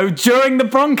Bronco during the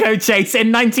Bronco chase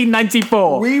in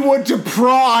 1994. We were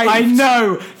deprived. I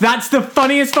know. That's the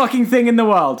funniest fucking thing in the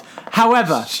world.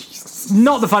 However,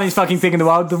 not the funniest fucking thing in the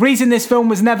world. The reason this film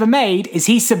was never made is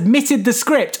he submitted the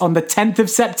script on the 10th of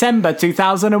September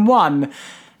 2001.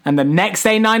 And the next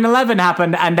day 9/11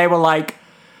 happened and they were like,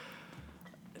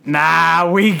 nah,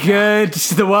 we good.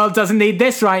 The world doesn't need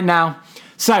this right now.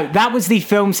 So that was the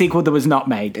film sequel that was not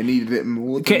made. It needed it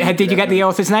more. Did you get the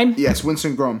author's name? Yes,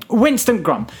 Winston Grom. Winston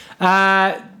Grom.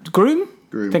 Groom?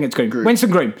 Groom. I think it's Groom. Groom.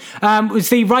 Winston Groom was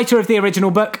the writer of the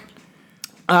original book.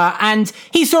 And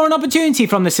he saw an opportunity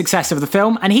from the success of the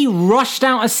film, and he rushed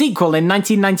out a sequel in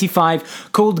 1995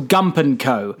 called Gump and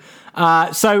Co.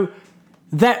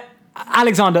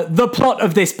 Alexander, the plot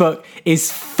of this book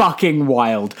is fucking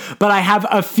wild, but I have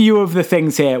a few of the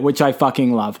things here which I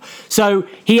fucking love. So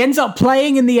he ends up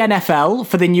playing in the NFL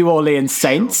for the New Orleans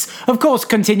Saints, of course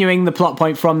continuing the plot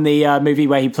point from the movie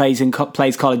where he plays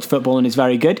college football and is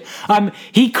very good.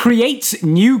 He creates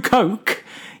New Coke.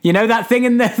 You know that thing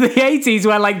in the 80s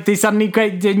where like they suddenly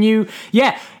create the new...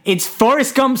 Yeah, it's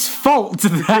Forrest Gump's fault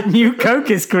that New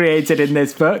Coke is created in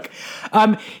this book.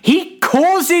 He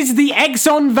causes the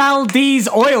Exxon Valdez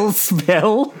oil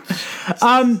spill.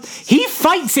 He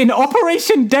fights in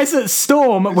Operation Desert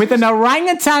Storm with an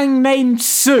orangutan named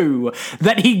Sue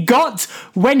that he got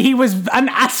when he was an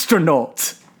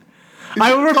astronaut.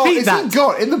 I will repeat that. Is he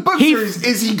God? In the book series,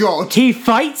 is he God? He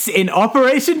fights in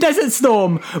Operation Desert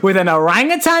Storm with an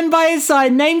orangutan by his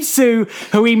side named Sue,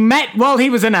 who he met while he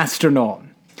was an astronaut.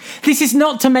 This is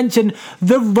not to mention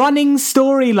the running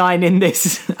storyline in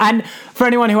this. And for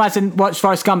anyone who hasn't watched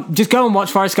Forrest Gump, just go and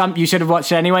watch Forrest Gump. You should have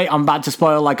watched it anyway. I'm about to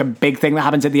spoil like a big thing that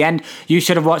happens at the end. You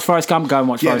should have watched Forrest Gump. Go and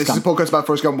watch Forrest Gump. Yeah, this is a podcast about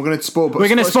Forrest Gump. We're going to spoil. We're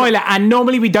going to spoil it. And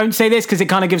normally we don't say this because it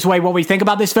kind of gives away what we think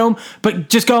about this film. But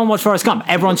just go and watch Forrest Gump.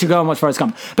 Everyone should go and watch Forrest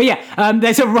Gump. But yeah,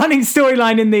 there's a running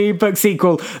storyline in the book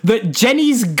sequel that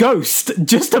Jenny's ghost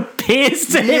just appears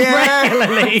to him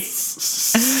regularly.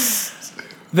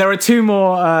 There are two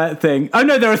more things. Oh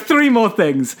no, there are three more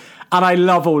things. And I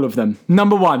love all of them.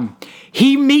 Number one,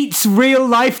 he meets real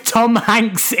life Tom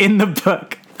Hanks in the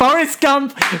book. Forrest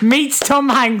Gump meets Tom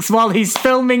Hanks while he's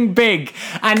filming Big.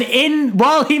 And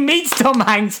while he meets Tom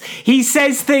Hanks, he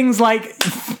says things like,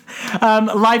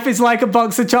 life is like a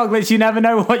box of chocolates, you never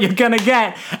know what you're gonna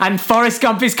get. And Forrest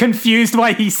Gump is confused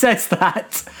why he says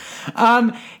that.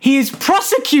 He is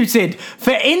prosecuted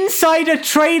for insider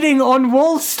trading on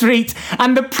Wall Street,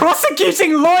 and the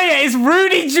prosecuting lawyer is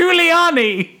Rudy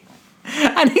Giuliani.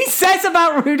 And he says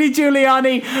about Rudy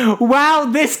Giuliani, wow,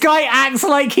 this guy acts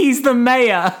like he's the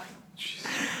mayor.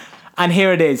 And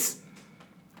here it is.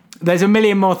 There's a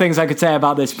million more things I could say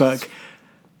about this book,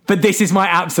 but this is my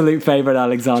absolute favourite,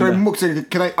 Alexander.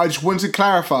 Sorry, I just want to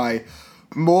clarify.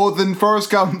 More than Forrest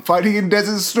Gump fighting in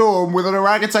Desert Storm with an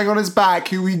orangutan on his back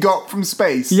who he got from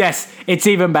space. Yes, it's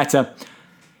even better.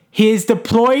 He is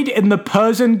deployed in the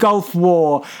Persian Gulf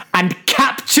War and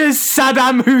captures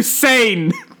Saddam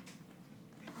Hussein.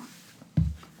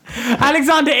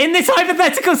 Alexander, in this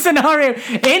hypothetical scenario,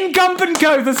 in Gump and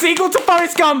Co., the sequel to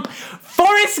Forrest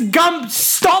Gump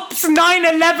stops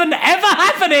 9/11 ever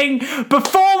happening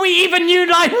before we even knew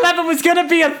 9/11 was going to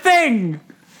be a thing.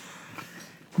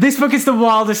 This book is the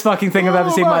wildest fucking thing I've ever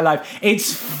seen in my life.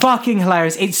 It's fucking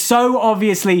hilarious. It's so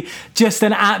obviously just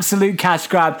an absolute cash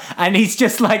grab. And he's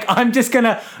just like, I'm just going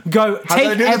to go... How did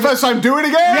I do the first time? Do it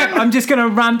again? Yep, I'm just going to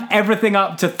ramp everything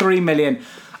up to 3 million.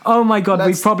 Oh my God,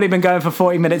 we've probably been going for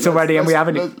 40 minutes already and we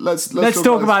haven't... Let's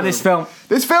talk about this film.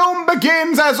 This film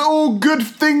begins as all good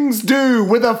things do,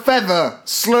 with a feather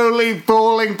slowly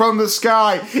falling from the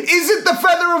sky. Is it the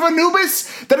feather of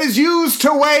Anubis that is used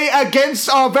to weigh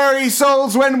against our very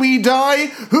souls when we die?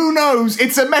 Who knows?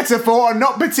 It's a metaphor and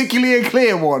not particularly a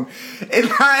clear one.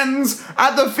 It lands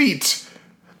at the feet,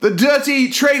 the dirty,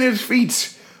 trained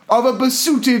feet of a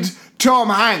besooted Tom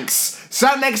Hanks,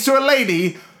 sat next to a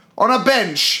lady on a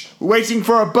bench, waiting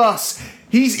for a bus.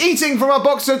 He's eating from a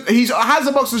box of... He has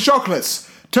a box of chocolates.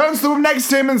 Turns to the woman next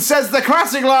to him and says the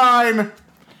classic line.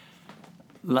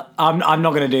 I'm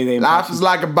not going to do the impression. Life is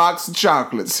like a box of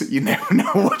chocolates. You never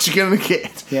know what you're going to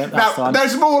get. Yeah, that's fine.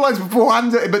 There's more lines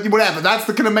beforehand, but whatever. That's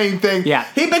the kind of main thing. Yeah.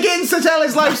 He begins to tell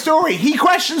his life story. He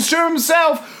questions to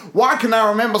himself, why can I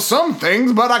remember some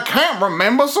things, but I can't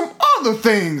remember some other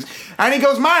things? And he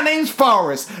goes, my name's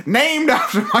Forrest, named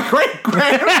after my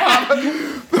great-grandfather,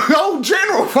 the old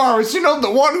General Forrest, you know,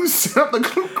 the one who set up the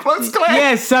Ku Klux Klan.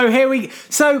 Yeah, so here we...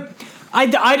 So, I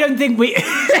don't think we...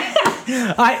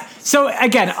 So,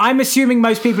 again, I'm assuming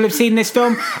most people have seen this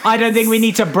film. I don't think we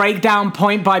need to break down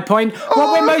point by point.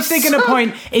 What we're mostly going to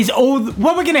point is what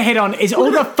we're going to hit on is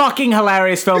all the fucking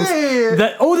hilarious films,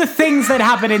 all the things that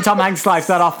happen in Tom Hanks' life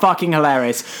that are fucking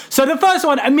hilarious. So the first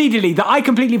one, immediately, that I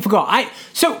completely forgot. I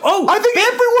think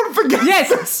everyone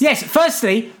forgets. Yes.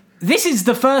 Firstly, this is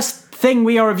the first thing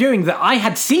we are reviewing that I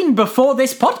had seen before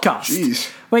this podcast. Jeez.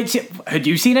 Wait, had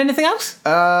you seen anything else?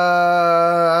 I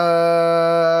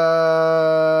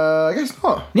guess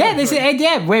not. Yeah,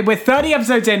 we're 30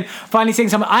 episodes in, finally seeing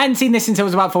something. I hadn't seen this since I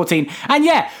was about 14. And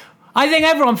yeah, I think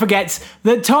everyone forgets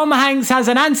that Tom Hanks has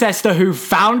an ancestor who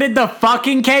founded the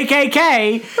fucking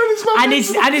KKK,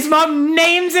 and his mum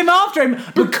names him after him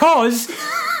because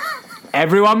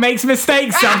everyone makes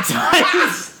mistakes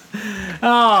sometimes.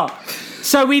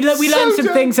 So we learned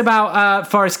some things about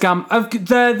Forrest Gump.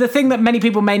 The thing that many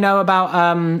people may know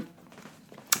about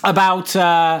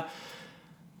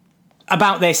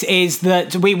this is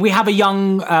that we have a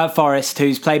young Forrest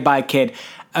who's played by a kid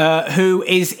who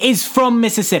is from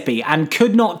Mississippi and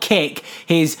could not kick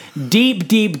his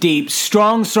deep,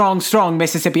 strong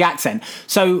Mississippi accent.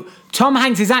 So Tom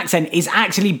Hanks' accent is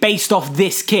actually based off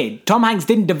this kid. Tom Hanks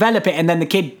didn't develop it, and then the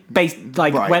kid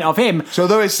went off him. So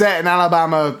though it's set in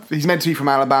Alabama, he's meant to be from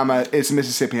Alabama. It's a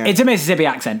Mississippi accent. It's a Mississippi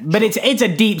accent, but it's a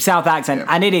deep South accent,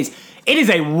 and it is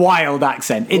a wild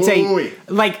accent. It's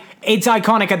It's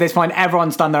iconic at this point.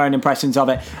 Everyone's done their own impressions of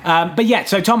it. But yeah,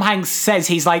 so Tom Hanks says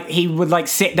he would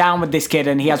sit down with this kid,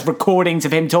 and he has recordings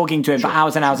of him talking to him for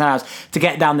hours and hours and hours to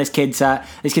get down this kid's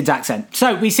accent.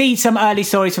 So we see some early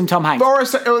stories from Tom Hanks.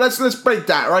 Forrest, let's break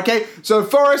that, okay? So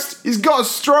Forrest, he's got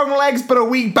strong legs but a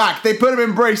weak back. They put him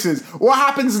in braces. What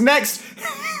happens next?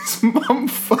 His mum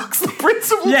fucks the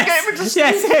principal to get him into school.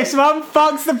 Yes, his mum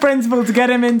fucks the principal to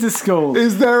get him into school.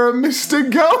 Is there a Mr.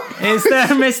 Gump? Is there a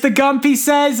Mr. Gump, he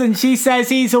says, and she says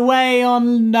he's away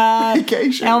on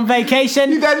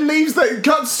vacation. He then leaves,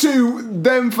 cuts to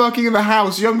them fucking in the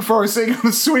house, young Forrest sitting on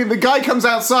the swing. The guy comes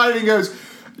outside and goes,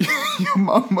 your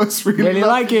mum must really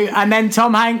like you. And then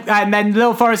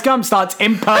little Forrest Gump starts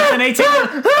impersonating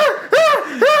him.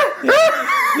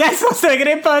 Yes, let's doing an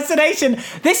impersonation.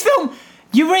 This film,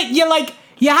 you're like,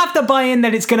 you have to buy in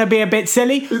that it's going to be a bit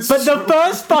silly, but the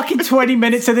first fucking 20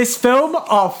 minutes of this film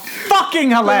are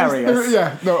fucking hilarious.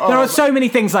 There are so many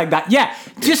things like that. Yeah,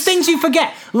 just things you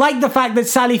forget, like the fact that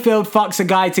Sally Field fucks a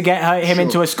guy to get him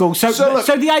into a school. So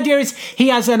the idea is he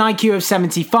has an IQ of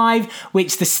 75,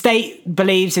 which the state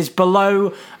believes is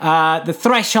below the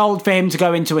threshold for him to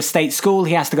go into a state school.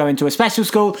 He has to go into a special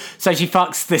school, so she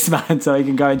fucks this man so he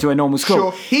can go into a normal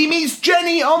school. Sure. He meets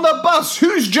Jenny on the bus.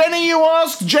 Who's Jenny, you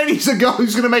ask? Jenny's a girl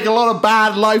who's going to make a lot of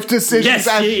bad life decisions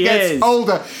as she gets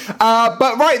older.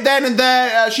 But right then and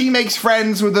there, she makes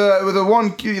friends with the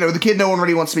one, the kid no one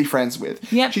really wants to be friends with.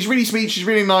 Yep. She's really sweet. She's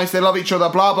really nice. They love each other.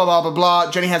 Blah blah blah blah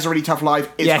blah. Jenny has a really tough life.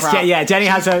 It's crap. Jenny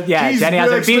has an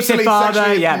abusive father.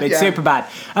 It's super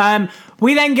bad.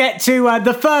 We then get to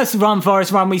the first Run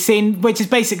Forrest Run we've seen, which is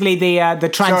basically the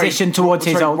transition towards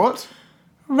his old. What?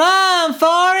 Run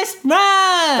Forrest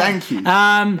Run. Thank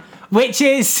you. Which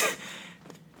is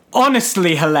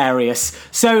honestly hilarious.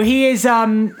 So he is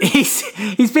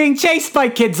he's being chased by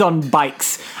kids on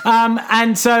bikes,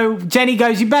 and so Jenny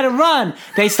goes, "You better run."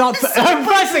 They start.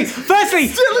 Firstly,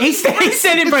 he's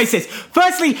still in braces.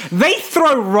 Firstly, they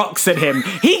throw rocks at him.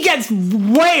 He gets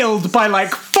whaled by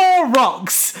 4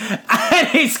 rocks, and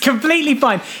it's completely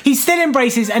fine. He's still in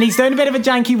braces, and he's doing a bit of a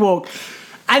janky walk.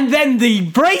 And then the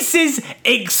braces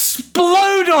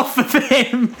explode off of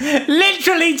him.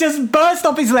 Literally just burst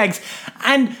off his legs.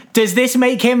 And does this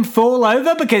make him fall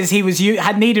over because he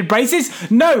had needed braces?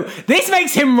 No, this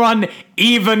makes him run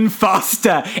even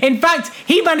faster. In fact,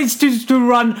 he managed to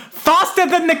run faster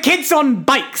than the kids on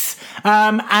bikes.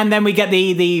 And then we get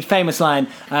the famous line,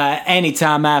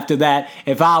 anytime after that,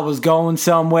 if I was going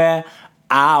somewhere,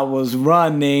 I was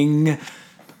running.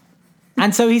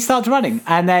 And so he starts running,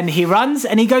 and then he runs,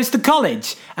 and he goes to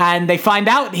college, and they find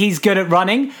out he's good at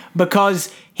running because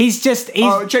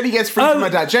Jenny gets free from her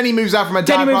dad. Jenny moves out from her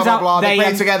dad, blah, blah, blah. They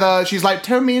play together. She's like,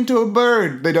 turn me into a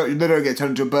bird. They don't get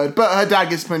turned into a bird, but her dad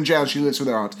gets put in jail. She lives with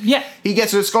her aunt. Yeah. He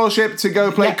gets a scholarship to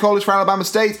go play college for Alabama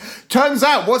State. Turns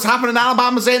out what's happened in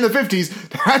Alabama State in the 50s,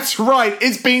 that's right,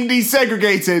 it's being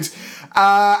desegregated.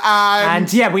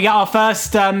 And we get our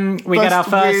first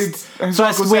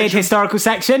weird historical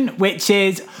section, which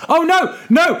is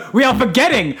we are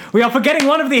forgetting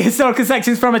one of the historical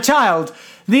sections from a child.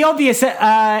 The obvious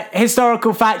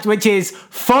historical fact, which is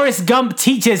Forrest Gump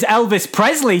teaches Elvis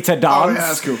Presley to dance. Oh yeah,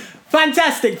 that's cool.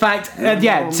 Fantastic fact.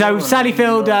 So Sally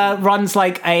Field runs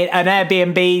an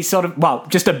Airbnb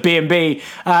just a B&B,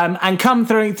 and come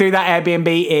through that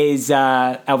Airbnb is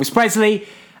Elvis Presley.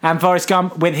 And Forrest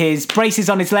Gump, with his braces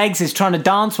on his legs, is trying to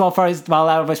dance while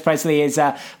Elvis Presley is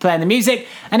playing the music.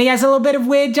 And he has a little bit of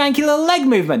weird, janky little leg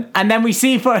movement. And then we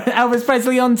see Elvis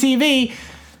Presley on TV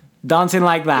dancing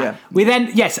like that. Yeah. We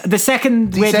then, the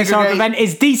second weird historical event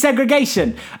is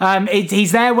desegregation.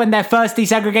 He's there when they're first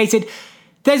desegregated.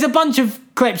 There's a bunch of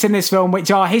clips in this film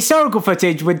which are historical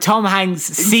footage with Tom Hanks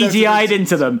CGI'd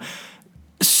into them.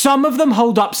 Some of them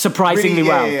hold up surprisingly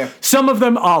well. Yeah. Some of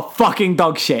them are fucking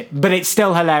dog shit, but it's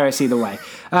still hilarious either way.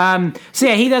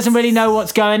 He doesn't really know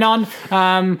what's going on.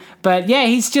 But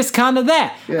he's just kind of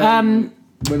there. Yeah.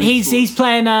 He's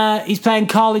playing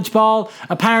college ball.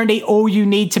 Apparently, all you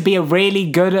need to be a really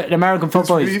good at American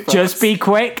football is just be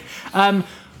quick.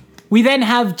 We then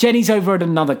have Jenny's over at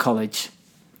another college,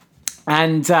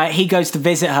 and he goes to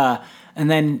visit her, and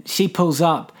then she pulls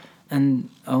up, and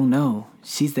oh no,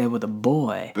 she's there with a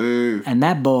boy. Boo. And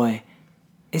that boy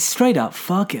is straight up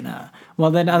fucking her.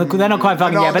 Well, they're not quite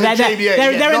fucking yet, but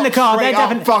they're in the car. They're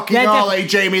definitely fucking are they,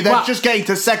 Jamie? They're just getting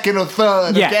to second or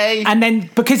third, okay? And then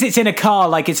because it's in a car,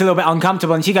 like it's a little bit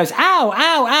uncomfortable, and she goes, "Ow,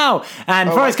 ow, ow!" And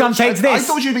Forrest Gump takes this. I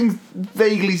thought you'd been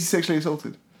vaguely sexually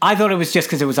assaulted. I thought it was just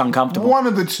because it was uncomfortable. One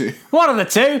of the two.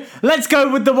 Let's go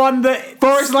with the one that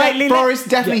Forrest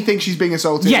definitely thinks she's being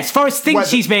assaulted. Yes, Forrest thinks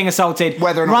she's being assaulted.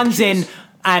 Whether or not runs in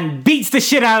and beats the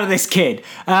shit out of this kid.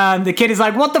 The kid is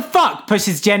like, "What the fuck?"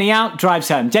 Pushes Jenny out, drives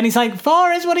home. Jenny's like,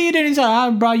 "Forrest, what are you doing?" He's like,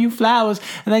 "I brought you flowers."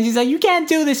 And then she's like, "You can't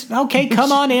do this." "Okay,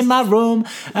 come on in my room."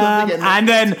 And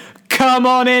then come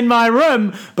on in my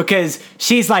room, because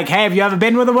she's like, "Hey, have you ever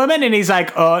been with a woman?" And he's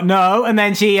like, "Oh, no." And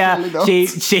then she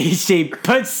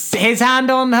puts his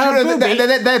hand on her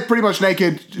boobie. They're pretty much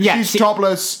naked. Yeah, she's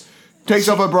topless, takes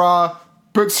off her bra,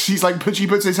 she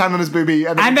puts his hand on his boobie,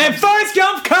 and then Forrest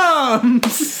Gump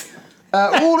comes.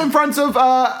 All in front of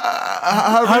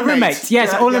her roommate.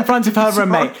 Yes, in front of her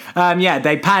roommate.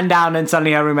 They pan down and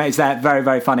suddenly her roommate is there. Very,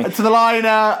 very funny. To the line,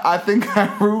 I think I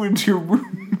ruined your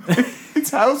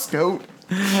roommate's house coat.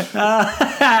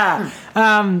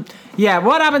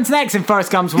 What happens next in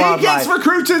Forrest Gump's Wild He gets Ride?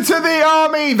 recruited to the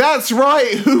army. That's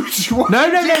right.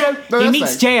 No. He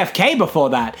meets JFK before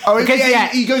that.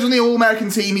 He goes on the All-American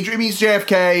team. He meets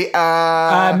JFK.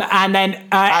 And then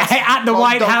at the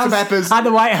White House, Peppers. at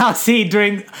the White House, he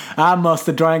drinks. "I must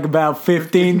have drank about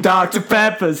 15 Dr.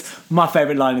 Peppers." My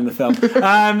favorite line in the film.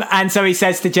 And so he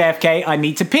says to JFK, "I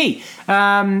need to pee."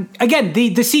 Again,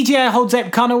 the CGI holds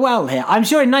up kind of well here. I'm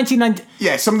sure in 1990.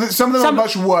 Yeah, some of them are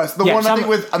much worse. The one I think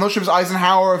with, I'm not sure if it's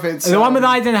Eisenhower, if it's... The one with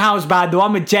Eisenhower's bad. The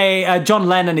one with John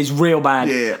Lennon is real bad.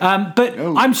 Yeah. But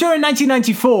I'm sure in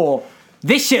 1994,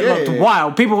 this shit looked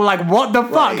wild. People were like, "What the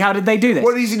fuck? Right. How did they do this?"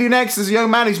 What does he do next? There's a young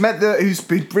man who's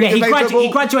he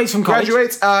graduates from college.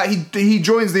 He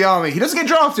joins the army. He doesn't get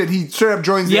drafted. He straight up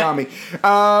joins the army.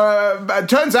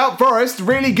 Turns out Forrest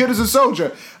really good as a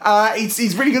soldier.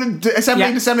 He's really good at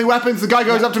assembling weapons. The guy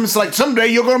goes up to him and is like, "Someday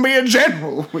you're going to be a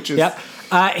general," which is.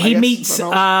 He meets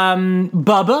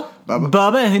Bubba.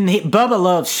 Bubba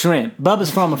loves shrimp.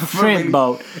 Bubba's from a shrimp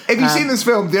boat. If you've seen this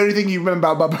film, the only thing you remember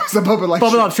about Bubba is that Bubba likes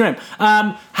loves shrimp.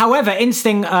 However,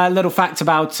 interesting little fact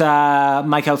about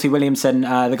Mike L.T. Williamson,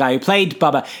 the guy who played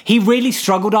Bubba. He really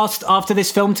struggled after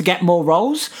this film to get more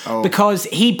roles because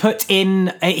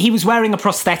he was wearing a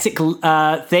prosthetic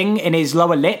thing in his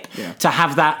lower lip to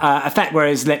have that effect where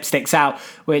his lip sticks out,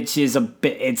 which is a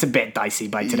bit dicey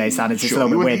by today's standards. It's a little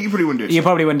bit weird. You probably wouldn't do it. You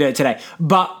probably wouldn't do it today.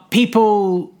 But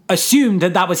people assumed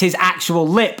that was his actual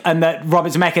lip and that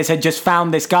Robert Zemeckis had just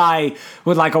found this guy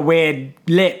with like a weird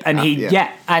lip, and he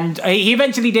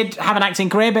eventually did have an acting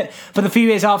career, but for the few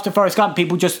years after Forrest Gump,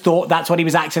 people just thought that's what he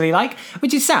was actually like,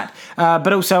 which is sad.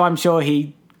 But also, I'm sure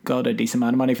he got a decent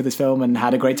amount of money for this film and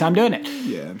had a great time doing it.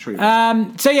 Yeah, I'm sure.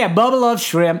 Bubba loves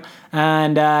shrimp,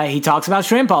 and he talks about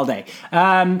shrimp all day.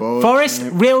 Forrest,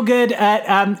 real good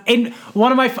at in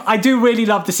one of my. I do really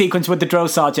love the sequence with the drill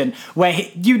sergeant where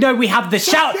we have the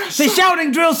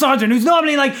shouting drill sergeant who's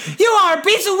normally like, "You are a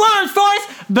piece of work, Forrest,"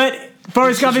 but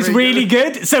Forrest Gump is really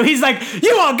good. So he's like,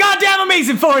 "You are goddamn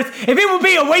amazing, Forrest. If it would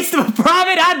be a waste of a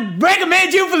private, I'd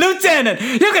recommend you for lieutenant.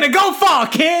 You're gonna go far,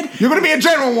 kid. You're gonna be a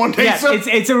general one day, sir."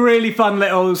 It's a really fun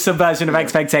little subversion of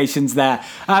expectations there.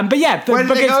 Where did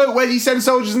they go? Where did he send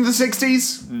soldiers in the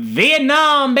 60s?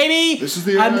 Vietnam, baby. This is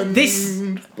the end.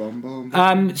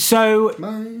 So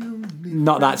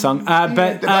not that song,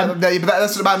 but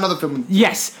that's about another film.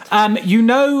 Yes,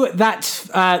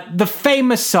 that the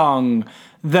famous song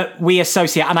that we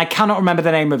associate, and I cannot remember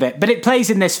the name of it, but it plays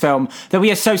in this film that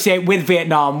we associate with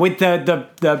Vietnam, with the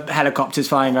helicopters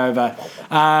flying over.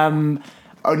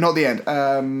 Not the end.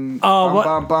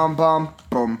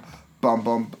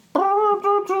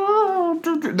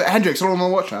 Hendrix, All on the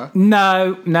Watch, huh?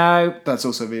 No. That's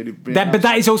also really but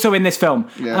that is also in this film.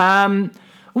 Yeah.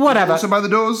 Whatever. Also by the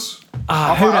Doors.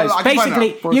 Who knows?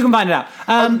 Basically, you can find it out.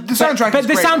 The soundtrack but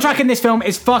the soundtrack in this film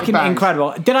is fucking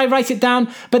incredible. Did I write it down?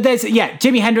 But there's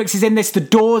Jimi Hendrix is in this. The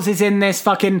Doors is in this.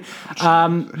 Fucking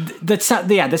the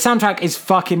soundtrack is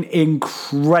fucking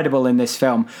incredible in this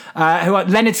film.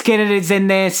 Leonard Skinner is in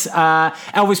this.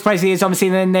 Elvis Presley is obviously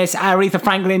in this. Aretha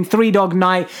Franklin, Three Dog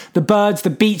Night, The Byrds, The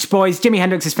Beach Boys, Jimi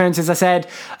Hendrix Experience, as I said,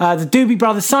 the Doobie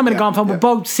Brothers, Simon and Garfunkel,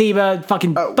 Bob Seger,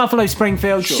 fucking Buffalo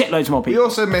Springfield, shitloads more people. We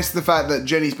also missed the fact that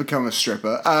Jenny's become become a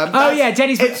stripper.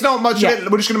 Jenny's... It's not much of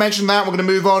it. We're just going to mention that. We're going to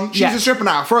move on. She's a stripper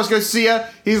now. Forrest goes to see her.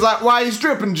 He's like, why are you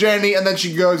stripping, Jenny? And then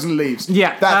she goes and leaves.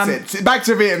 Yeah. That's it. Back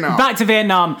to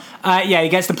Vietnam. He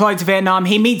gets deployed to Vietnam.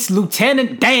 He meets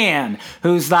Lieutenant Dan,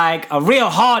 who's like a real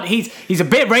hard... He's a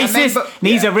bit racist.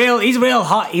 He's a real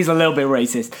hot... He's a little bit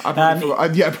racist. I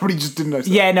probably just didn't notice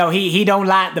that. Yeah, no, he don't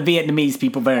like the Vietnamese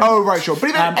people very much. Oh, right, sure. But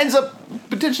he then ends up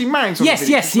potentially marrying someone.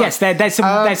 Yes.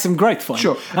 There's some growth for him.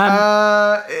 Sure.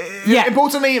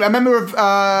 Importantly, a member of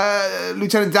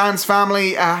Lieutenant Dan's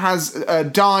family has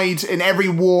died in every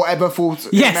war ever fought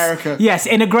in America. Yes,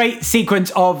 in a great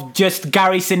sequence of just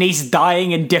Gary Sinise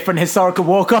dying in different historical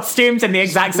war costumes in the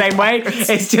exact same way.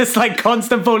 It's just like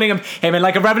constant falling of him in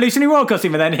like a Revolutionary War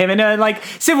costume, and then him in a like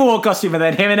Civil War costume, and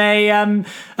then him in a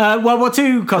World War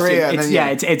II costume.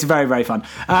 It's very, very fun.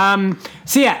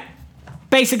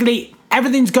 Basically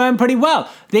everything's going pretty well.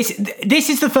 This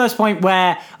is the first point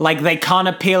where like they kind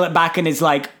of peel it back and is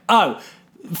like, oh,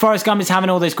 Forrest Gump is having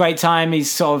all this great time. He's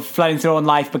sort of floating through on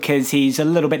life because he's a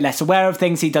little bit less aware of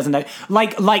things. He doesn't know,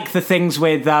 like the things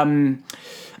with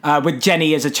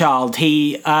Jenny as a child.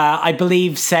 He, I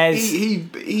believe, says he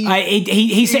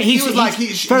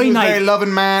was very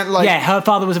loving man. Like, her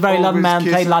father was a very loving man.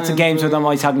 Played lots of games with them,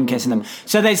 always hugging, kissing them.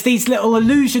 So there's these little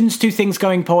allusions to things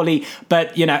going poorly,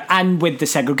 but and with the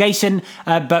segregation.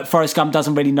 But Forrest Gump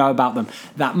doesn't really know about them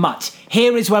that much.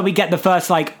 Here is where we get the first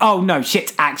like, oh no,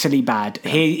 shit's actually bad.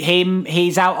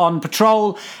 He's out on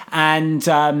patrol, and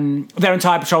their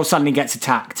entire patrol suddenly gets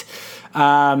attacked.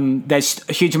 There's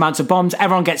huge amounts of bombs.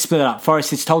 Everyone gets split up.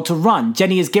 Forrest is told to run.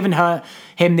 Jenny has given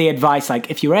him the advice, like,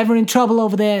 if you're ever in trouble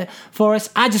over there,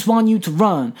 Forrest, I just want you to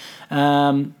run.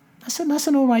 That's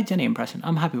an all right Jenny impression.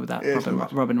 I'm happy with that.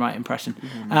 Robin Wright impression.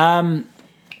 Mm-hmm.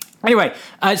 Anyway,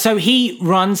 so he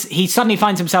runs. He suddenly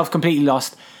finds himself completely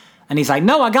lost, and he's like,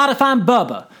 no, I gotta find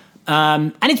Bubba.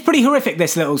 And it's pretty horrific,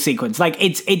 this little sequence. Like,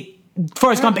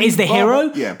 Forrest Gump is the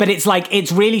hero, but it's like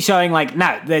it's really showing like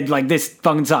this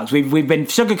fucking sucks. We've been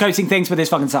sugarcoating things, but this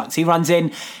fucking sucks. He runs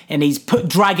in and he's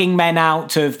dragging men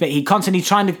out he constantly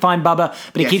trying to find Bubba,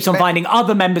 but he keeps on finding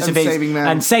other members of his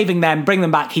and saving them, bring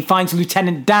them back. He finds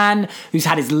Lieutenant Dan, who's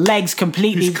had his legs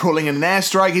completely. He's calling in an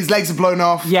airstrike. His legs are blown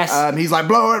off. Yes, he's like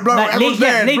blow it. Everyone's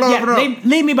dead.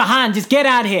 Leave me behind. Just get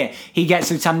out of here. He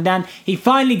gets Lieutenant Dan. He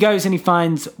finally goes and he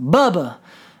finds Bubba.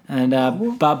 And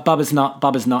Bubba's not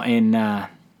in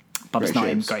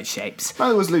great shapes.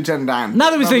 Neither was Lieutenant Dan.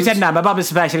 Lieutenant Dan, but Bubba's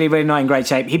especially really not in great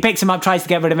shape. He picks him up, tries to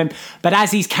get rid of him, but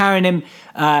as he's carrying him,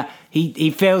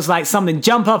 he feels like something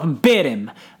jump up and bit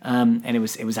him, and it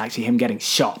was actually him getting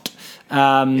shot.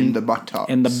 In the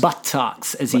buttocks. In the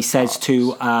buttocks, as he says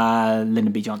to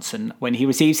Lyndon B. Johnson when he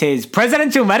receives his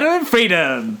Presidential Medal of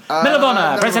Freedom. Medal of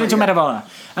Honor. Presidential Medal of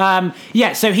Honor.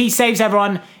 So he saves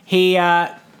everyone. He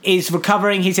is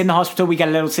recovering. He's in the hospital. We get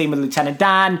a little scene with Lieutenant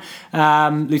Dan.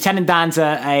 Lieutenant Dan's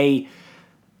a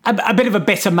bit of a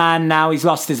bitter man now. He's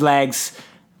lost his legs.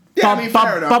 Fair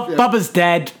enough. Bubba's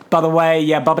dead, by the way.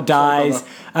 Yeah, Bubba dies.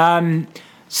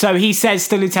 So he says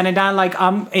to Lieutenant Dan, like,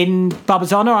 I'm in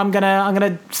Bubba's honor. I'm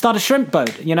gonna start a shrimp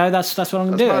boat. That's what I'm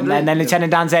gonna do. And then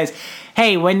Lieutenant Dan says,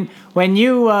 hey, when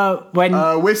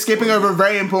we're skipping over a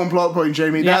very important plot point,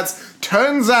 Jamie. Yeah.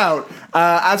 Turns out,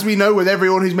 as we know with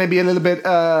everyone who's maybe a little bit,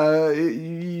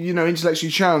 intellectually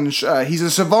challenged, he's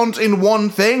a savant in one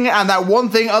thing, and that one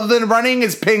thing other than running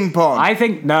is ping pong. I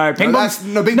think ping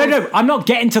pong. No, I'm not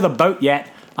getting to the boat yet.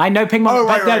 I know ping pong.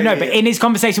 But in his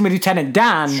conversation with Lieutenant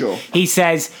Dan, he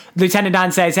says, Lieutenant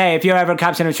Dan says, hey, if you're ever a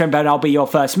captain of a shrimp boat, I'll be your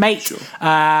first mate. Sure.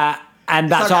 And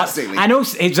that's sarcastically. And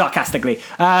also sarcastically.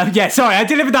 Sorry, I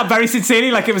delivered that very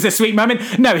sincerely, like it was a sweet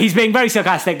moment. No, he's being very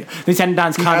sarcastic. Lieutenant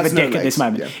Dan's kind of a dick at this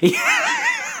moment. Yeah.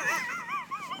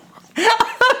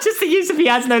 Just the use of he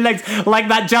has no legs, like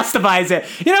that justifies it.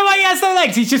 You know why he has no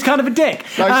legs? He's just kind of a dick.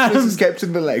 This kept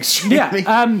in the legs.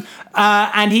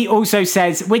 And he also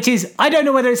says, which is, I don't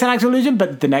know whether it's an actual illusion,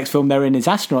 but the next film they're in is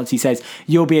astronauts. He says,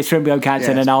 you'll be a shrimp boat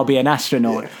captain and I'll be an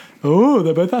astronaut. Yeah. Oh,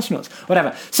 they're both astronauts.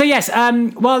 Whatever. So yes,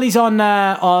 while he's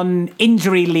on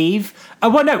injury leave,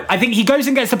 I think he goes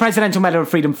and gets the Presidential Medal of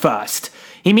Freedom first.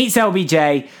 He meets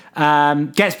LBJ,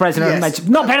 gets Presidential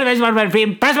Medal of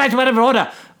Freedom, Presidential Medal of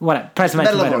Order.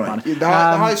 Presidential Medal of Honor.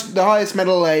 The highest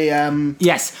medal a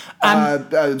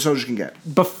soldier can get.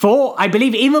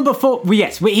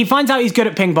 He finds out he's good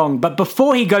at ping pong, but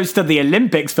before he goes to the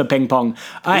Olympics for ping pong,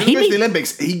 he goes to the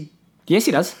Olympics. Yes,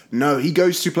 he does. No, he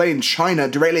goes to play in China,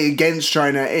 directly against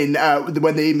China,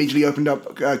 when they immediately opened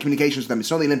up communications with them. It's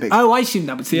not the Olympics. Oh, I assume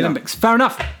that was the Olympics. Fair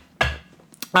enough.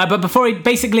 But before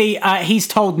he's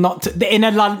told not to, in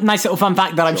a nice little fun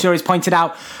fact that I'm sure is pointed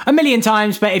out a million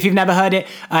times, but if you've never heard it,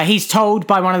 he's told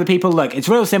by one of the people, look, it's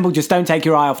real simple, just don't take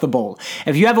your eye off the ball.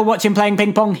 If you ever watch him playing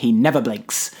ping pong, he never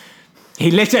blinks.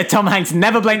 Tom Hanks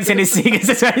never blinks in his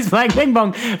scenes when he's playing ping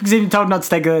pong because he's been told not to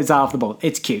take his eye off the ball.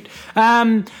 It's cute.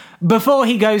 Before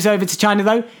he goes over to China,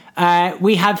 though,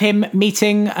 we have him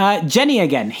meeting Jenny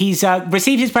again. He's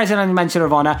received his Presidential Medal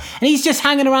of Honor, and he's just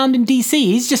hanging around in DC.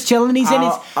 He's just chilling. He's in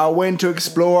his... I went to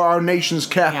explore our nation's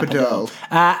capital.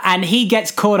 And he gets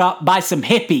caught up by some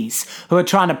hippies who are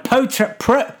trying to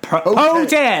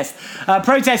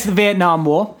protest the Vietnam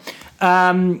War.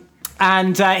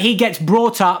 And he gets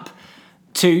brought up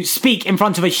to speak in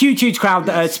front of a huge crowd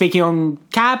that are speaking on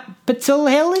Capitol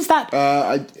Hill. Is that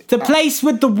the place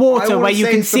with the water where you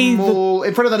can see mall,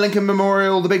 in front of the Lincoln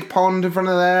Memorial, the big pond in front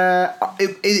of there?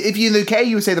 If you're in the UK,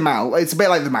 you would say the Mall. It's a bit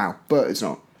like the Mall, but it's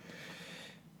not.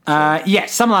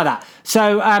 Yes, something like that.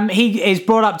 So he is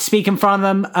brought up to speak in front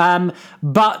of them,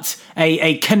 but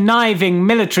a conniving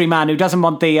military man who doesn't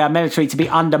want the military to be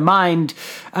undermined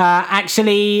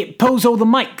actually pulls all the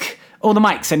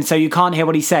mics, and so you can't hear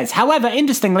what he says. However,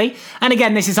 interestingly, and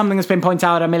again, this is something that's been pointed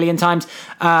out a million times,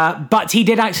 but he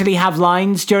did actually have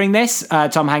lines during this.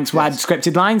 Tom Hanks had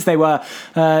scripted lines. They were,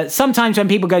 sometimes when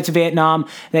people go to Vietnam,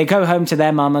 they go home to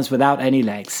their mamas without any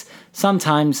legs.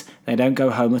 Sometimes they don't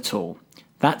go home at all.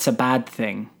 That's a bad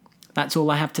thing. That's all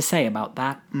I have to say about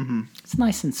that. Mm-hmm. It's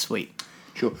nice and sweet.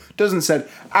 Sure. Doesn't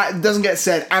get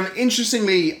said. And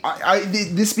interestingly,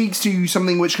 this speaks to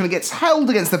something which kind of gets held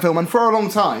against the film. And for a long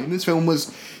time, this film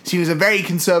was seen as a very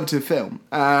conservative film.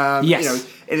 Yes. You know,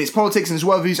 in its politics and its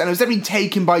worldviews, and it was definitely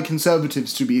taken by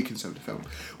conservatives to be a conservative film.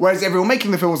 Whereas everyone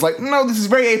making the film was like, no, this is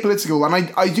very apolitical.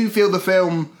 And I do feel the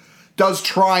film does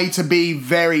try to be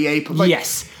very apolitical. Like,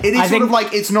 yes. It is sort of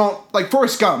like, it's not, like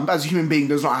Forrest Gump as a human being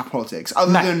does not have politics.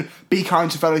 Other than be kind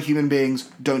to fellow human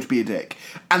beings, don't be a dick.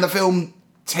 And the film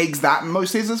takes that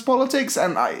mostly as politics,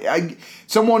 and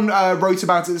someone wrote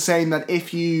about it saying that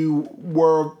if you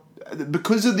were,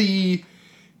 because of the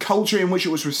culture in which it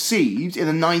was received in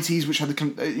the 90s, which had the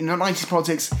 90s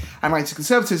politics and 90s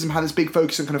conservatism had this big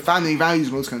focus on kind of family values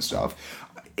and all this kind of stuff.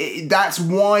 That's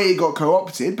why it got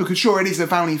co-opted, because sure, it is a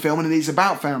family film and it is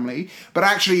about family, but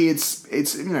actually it's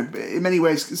in many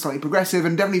ways slightly progressive,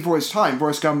 and definitely for its time,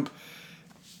 Forrest Gump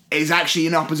is actually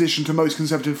in opposition to most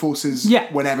conservative forces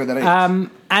whenever that is.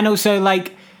 And also,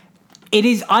 like, it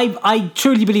is, I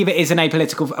truly believe it is an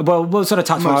apolitical, well, we'll sort of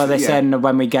touch more on this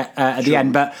when we get at the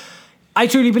end, but I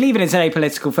truly believe it is an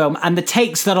apolitical film, and the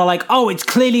takes that are like, oh, it's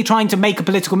clearly trying to make a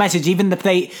political message, even if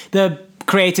the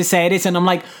creators say it isn't. I'm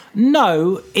like,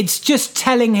 no, it's just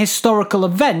telling historical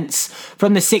events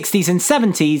from the 60s and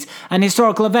 70s, and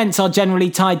historical events are generally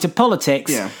tied to politics.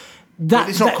 Yeah.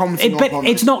 It's not commenting on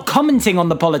politics. It's not commenting on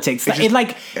the politics.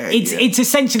 It's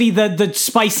essentially the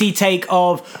spicy take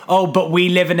of, oh, but we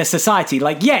live in a society.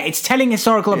 Like, it's telling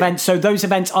historical events, so those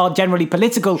events are generally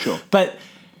political. Sure. But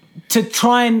to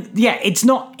try and, it's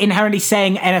not inherently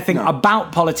saying anything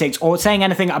about politics or saying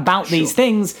anything about these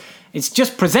things. It's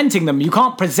just presenting them. You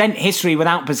can't present history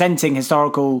without presenting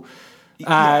historical...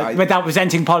 without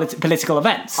presenting political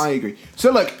events. I agree.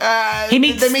 So look, he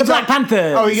meets the Black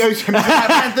Panthers. Oh, he goes to the Black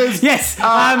Panthers. Yes.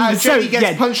 Jenny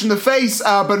gets punched in the face,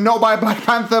 but not by a Black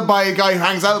Panther, by a guy who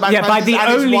hangs out with Black Panthers,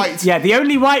 by the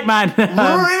only white man.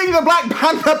 Ruining the Black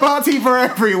Panther party for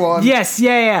everyone. Yes,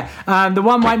 the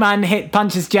one white man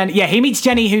punches Jenny. Yeah, he meets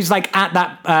Jenny, who's like at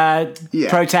that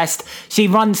protest. She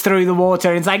runs through the water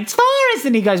and it's like, it's Forrest,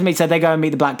 and he goes and meets her. They go and meet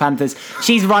the Black Panthers.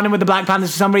 She's running with the Black Panthers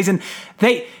for some reason.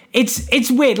 It's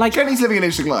weird. Like, Jenny's living an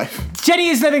interesting life. Jenny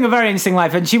is living a very interesting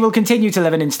life, and she will continue to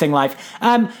live an interesting life.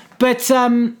 But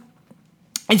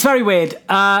it's very weird.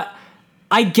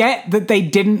 I get that they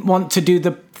didn't want to do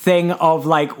the thing of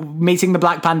like meeting the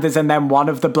Black Panthers and then one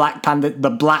of the black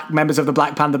members of the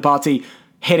Black Panther Party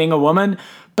hitting a woman,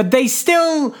 but they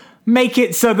still make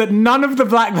it so that none of the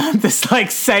Black Panthers like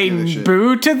say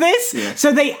boo to this. Yeah.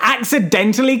 So they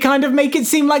accidentally kind of make it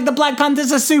seem like the Black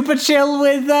Panthers are super chill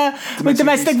with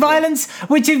domestic violence,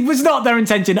 which it was not their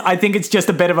intention. I think it's just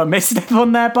a bit of a misstep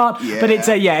on their part. Yeah. But it's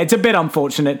a bit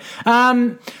unfortunate.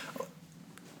 So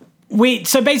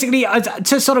basically,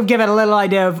 to sort of give it a little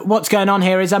idea of what's going on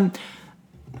here is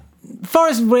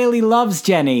Forrest really loves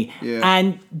Jenny,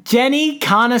 and Jenny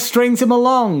kind of strings him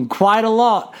along quite a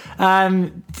lot,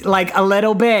 like a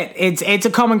little bit. It's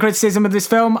a common criticism of this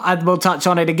film. We'll touch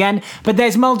on it again, but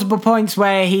there's multiple points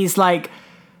where he's like,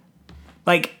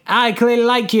 I clearly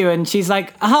like you, and she's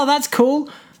like, oh, that's cool.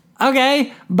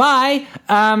 okay, bye.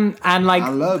 And like, I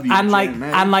love you, and like,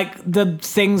 Janet. and like the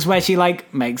things where she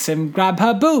like makes him grab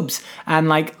her boobs, and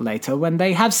like later when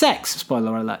they have sex.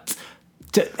 Spoiler alert.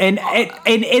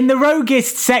 In the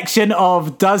roguest section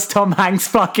of does Tom Hanks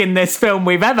fuck in this film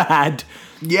we've ever had.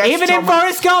 Yes, Even Tom in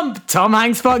Forrest Gump, Tom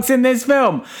Hanks fucks in this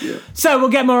film. Yeah. So we'll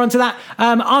get more onto that.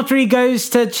 After he goes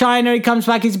to China, he comes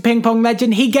back, he's a ping pong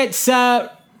legend. He gets...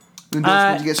 He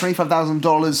gets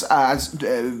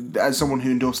 $25,000 as someone who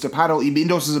endorsed a paddle. He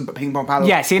endorses a ping pong paddle.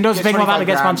 Yes, he endorses a ping pong paddle,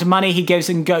 gets a bunch of money. He goes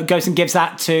and gives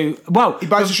that to... Well, He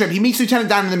buys a shrimp. He meets Lieutenant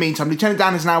Dan in the meantime. Lieutenant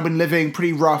Dan has now been living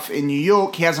pretty rough in New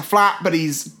York. He has a flat, but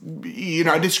he's,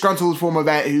 a disgruntled former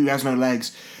vet who has no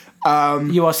legs.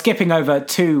 you are skipping over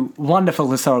two wonderful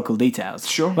historical details.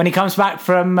 Sure. When he comes back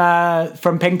from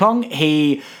ping pong,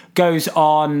 he goes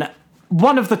on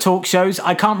one of the talk shows.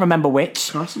 I can't remember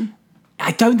which. Carson?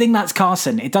 I don't think that's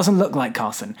Carson. It doesn't look like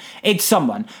Carson. It's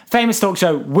someone. Famous talk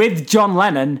show with John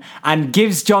Lennon, and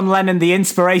gives John Lennon the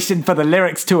inspiration for the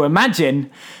lyrics to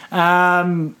Imagine,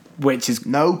 which is...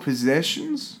 No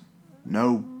possessions?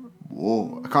 No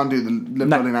war. I can't do the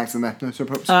Berlin accent there. No, so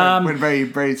went very,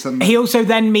 very sudden. He also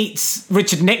then meets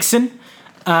Richard Nixon.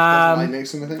 Like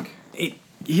Nixon, I think.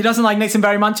 He doesn't like Nixon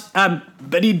very much,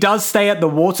 but he does stay at the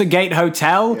Watergate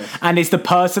Hotel, Yes. and is the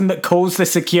person that calls the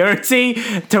security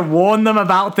to warn them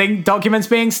about documents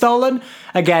being stolen.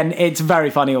 Again, it's very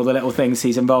funny, all the little things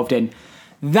he's involved in.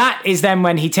 That is then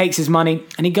when he takes his money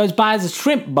and he goes buys a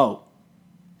shrimp boat.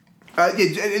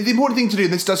 The important thing to do,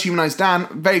 and this does humanise Dan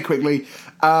very quickly.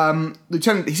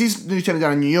 He sees Lieutenant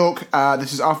Dan in New York.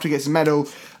 This is after he gets his medal.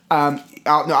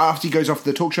 After he goes off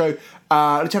the talk show.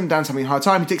 Lieutenant Dan's having a hard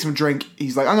time. He takes him a drink.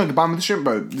 He's like, I'm going to buy him the shrimp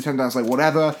boat. Lieutenant Dan's like,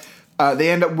 whatever.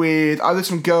 They end up with either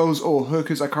some girls or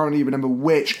hookers. I can't really remember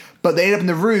which. But they end up in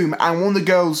the room, and one of the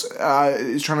girls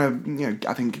is trying to,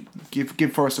 I think,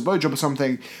 give Forrest a blowjob or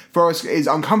something. Forrest is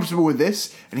uncomfortable with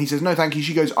this, and he says, no, thank you.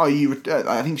 She goes, are you...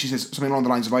 I think she says something along the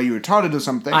lines of, are you retarded or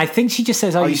something? I think she just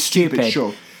says, are you stupid?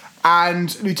 Sure.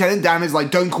 And Lieutenant Dan is like,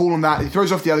 don't call him that. He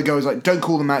throws off the other girls, like, don't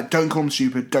call them that. Don't call them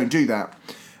stupid. Don't do that.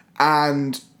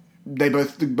 And...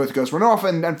 both girls run off,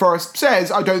 and Forrest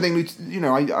says, I don't think,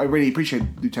 I really appreciate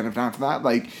Lieutenant Dan for that.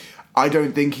 Like, I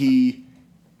don't think he,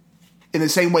 in the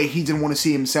same way he didn't want to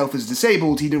see himself as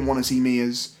disabled, he didn't want to see me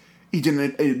as, he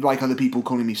didn't like other people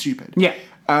calling me stupid. Yeah.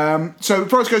 So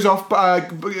Forrest goes off,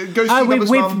 goes to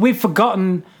his mum. We've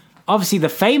forgotten, obviously, the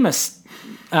famous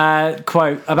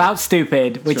quote about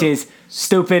stupid, which Sure. is,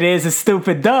 stupid is as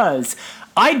stupid does.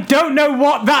 I don't know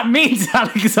what that means,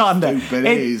 Alexander. Stupid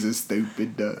is as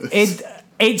stupid does.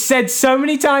 It's said so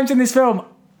many times in this film.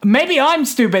 Maybe I'm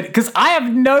stupid, because I have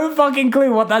no fucking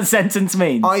clue what that sentence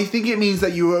means. I think it means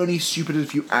that you are only stupid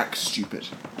if you act stupid.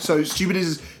 So stupid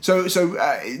is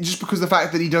just because the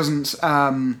fact that he doesn't,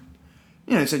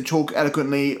 say talk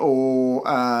eloquently or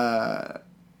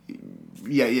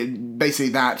basically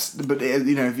that. But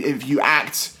if you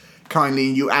act kindly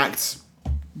and you act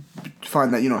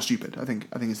fine, that you're not stupid. I think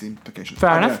is the implication.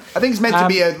 Fair enough. I think it's meant to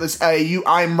be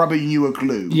I'm rubber, you are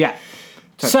glue. Yeah.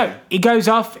 So he goes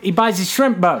off. He buys his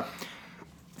shrimp boat.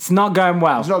 It's not going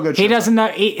well. It's not a good He shrimp doesn't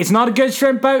know. It's not a good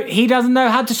shrimp boat. He doesn't know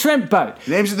how to shrimp boat.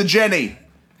 He names it the Jenny.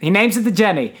 He names it the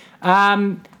Jenny.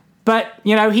 But,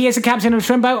 he is a captain of a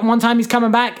shrimp boat, and one time he's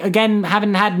coming back, again,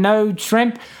 having had no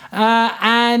shrimp.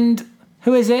 And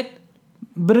who is it?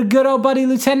 But a good old buddy,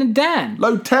 Lieutenant Dan.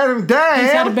 Lieutenant Dan!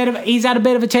 He's had a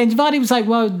bit of a change of heart. He was like,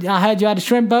 well, I heard you had a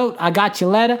shrimp boat. I got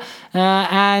your letter.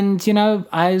 And,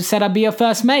 I said I'd be your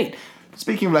first mate.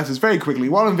 Speaking of letters, very quickly,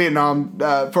 while in Vietnam,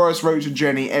 Forrest wrote to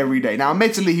Jenny every day. Now,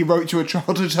 admittedly, he wrote to a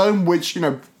childhood home, which,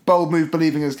 bold move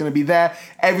believing is going to be there.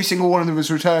 Every single one of them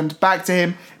was returned back to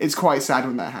him. It's quite sad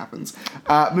when that happens.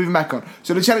 Moving back on.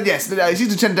 So Lieutenant, he sees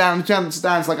Lieutenant Dan. Lieutenant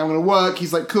Dan's like, I'm going to work.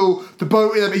 He's like, cool. The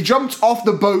boat, he jumped off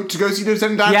the boat to go see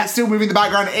Lieutenant Dan. Yep. It's still moving in the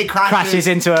background. It crashes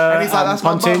into a and he's like, that's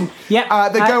pontoon.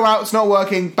 Yep. They go out. It's not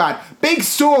working. Bad. Big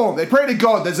storm. They pray to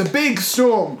God. There's a big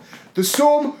storm. The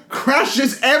storm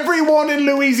crashes everyone in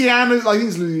Louisiana. I think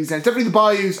it's Louisiana. It's definitely the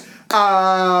bayous.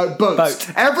 Boats.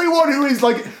 Everyone who is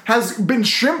has been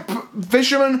shrimp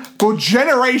fishermen for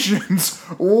generations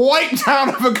wiped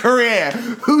out of a career.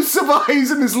 Who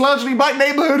survives in this largely black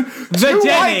neighborhood? Two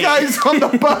white guys on the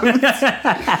boat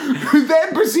who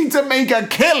then proceed to make a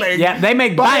killing. Yeah, they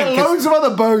make buy bank. loads of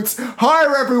other boats,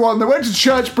 hire everyone. They went to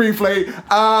church briefly.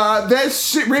 They're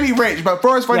really rich, but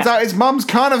Forrest finds out his mum's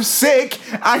kind of sick,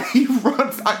 and he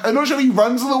runs. I'm not sure if he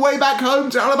runs all the way back home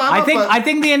to Alabama. I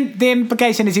think the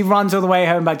implication is he runs all the way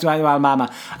home back to Alabama.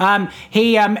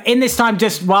 He in this time,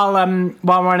 just while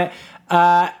we're on it,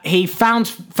 he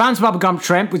founds Bubba Gump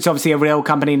Shrimp, which is obviously a real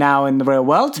company now in the real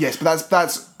world. Yes, but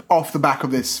that's off the back of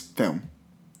this film.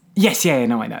 Yes,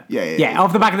 no, I know. Yeah.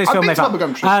 Off the back of this I film, think they it's public,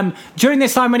 I'm sure. during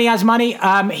this time when he has money,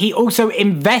 he also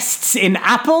invests in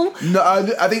Apple. No,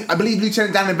 I believe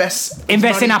Lieutenant Dan invests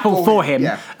in Apple for him.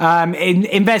 Yeah.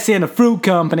 Invests in a fruit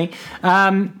company.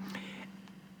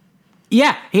 He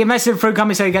invested in a fruit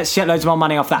company, so he gets shitloads more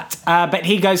money off that. But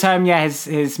he goes home.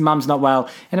 His mum's not well.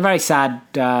 In a very sad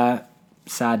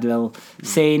little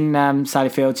scene. Sally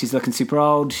Field, she's looking super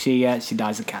old. She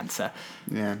dies of cancer.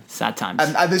 Yeah. Sad times.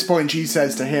 And at this point, she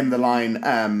says to him the line,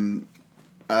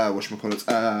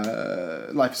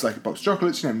 whatchamacallit, life is like a box of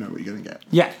chocolates, you never know what you're going to get.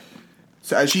 Yeah.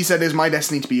 So as she said, it's my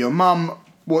destiny to be your mum.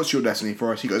 What's your destiny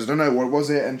for us? He goes, I don't know, what was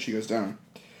it? And she goes down.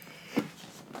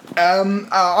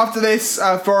 After this,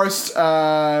 Forrest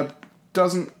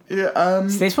doesn't...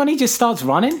 Is this when he just starts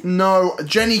running? No,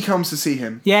 Jenny comes to see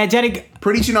him. Yeah, Jenny...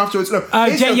 Pretty soon afterwards. No, so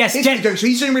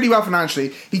he's doing really well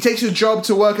financially. He takes a job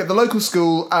to work at the local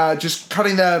school, just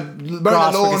cutting the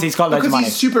grass lawn. Because he's got loads of money.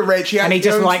 He's super rich. And he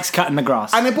just likes cutting the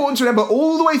grass. And important to remember,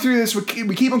 all the way through this,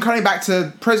 we keep on cutting back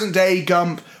to present day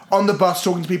Gump on the bus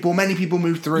talking to people. Many people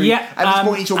move through. Yeah, at this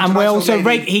point, he's talking and to we're nice also old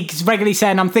lady. he's regularly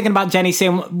saying, "I'm thinking about Jenny,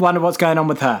 wonder what's going on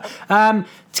with her."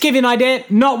 To give you an idea,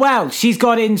 not well. She's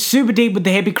got in super deep with the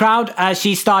hippie crowd.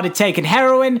 She started taking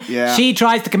heroin. Yeah. She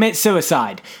tries to commit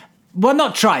suicide. Well,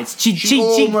 not tries. She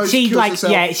almost kills like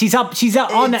herself. Yeah.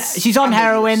 She's on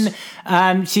heroin.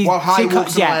 While High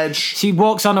walks on a ledge. She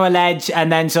walks onto a ledge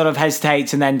and then sort of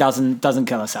hesitates and then doesn't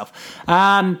kill herself.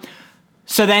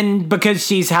 So then, because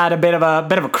she's had a bit of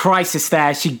a crisis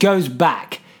there, she goes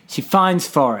back. She finds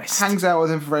Forrest. Hangs out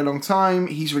with him for a very long time.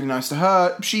 He's really nice to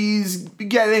her. She's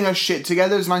getting her shit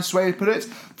together, is a nice way to put it.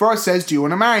 Forrest says, do you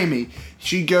want to marry me?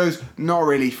 She goes, not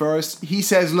really, Forrest. He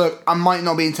says, look, I might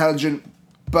not be intelligent,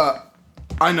 but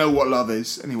I know what love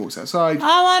is. And he walks outside.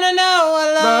 I want to know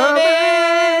what love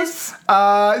is.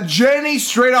 Jenny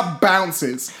straight up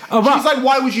bounces. Oh, well, she's like,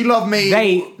 why would you love me?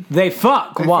 They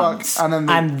fuck once, fuck,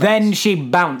 and then she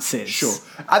bounces. Sure.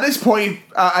 At this point,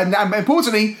 and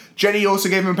importantly, Jenny also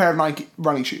gave him a pair of Nike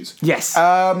running shoes. Yes.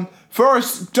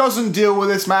 Forrest doesn't deal with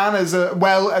this man as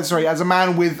a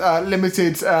man with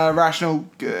limited rational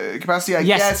capacity. I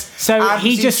guess. So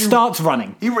he just starts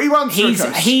running. He runs through a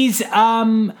coast. He's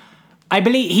I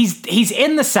believe he's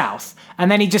in the South, and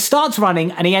then he just starts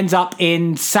running, and he ends up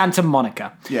in Santa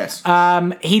Monica. Yes.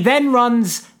 He then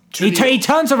runs. He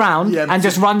turns around and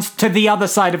just runs to the other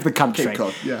side of the country. Cape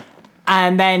Cod, yeah.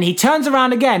 And then he turns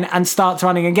around again and starts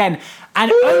running again.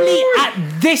 And only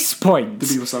at this point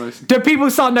do people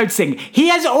start noticing. He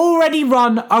has already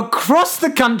run across the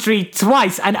country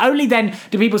twice, and only then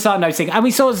do people start noticing. And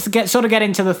we sort of get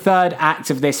into the third act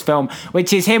of this film,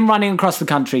 which is him running across the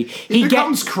country. He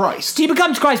becomes Christ. He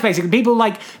becomes Christ, basically. People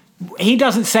like... He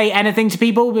doesn't say anything to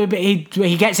people.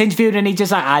 He gets interviewed and he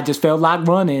just like, I just feel like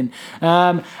running.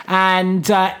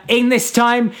 In this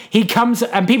time, he comes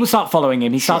and people start following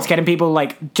him. He starts getting people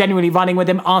like genuinely running with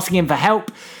him, asking him for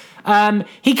help.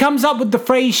 He comes up with the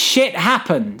phrase "shit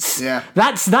happens." Yeah,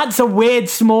 that's a weird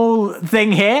small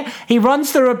thing here. He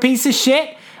runs through a piece of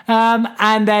shit.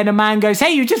 And then a man goes,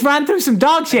 "Hey, you just ran through some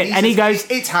dog shit." And he goes,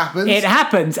 "It happens. It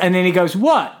happens." And then he goes,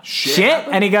 "What? Shit?"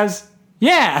 And he goes,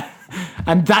 "Yeah."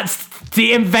 And that's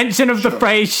the invention of the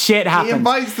phrase "shit happens." He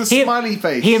invites the smiley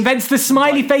face. He invents the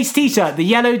smiley face t-shirt, the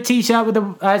yellow t-shirt with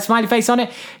the smiley face on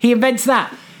it. He invents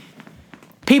that.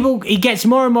 He gets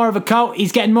more and more of a coat.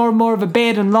 He's getting more and more of a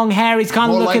beard and long hair. He's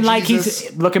kind of looking like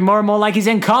he's looking more and more like he's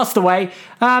in Castaway.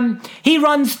 He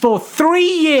runs for 3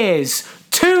 years,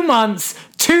 2 months,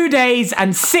 2 days,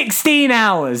 and 16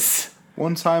 hours.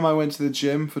 One time I went to the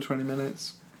gym for 20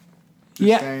 minutes.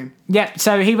 Yeah.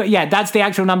 So that's the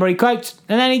actual number he quotes,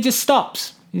 and then he just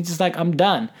stops. He's just like, I'm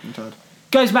done. I'm tired.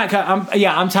 Goes back.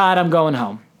 I'm tired. I'm going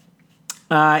home.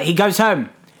 He goes home.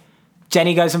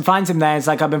 Jenny goes and finds him there. It's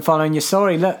like, I've been following your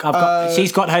story. Look,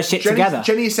 she's got her shit together.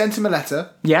 Jenny sent him a letter.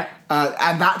 Yeah.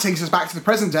 And that takes us back to the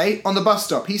present day on the bus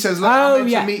stop. He says, look,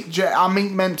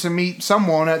 I'm meant to meet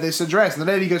someone at this address. And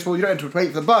the lady goes, well, you don't have to wait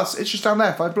for the bus. It's just down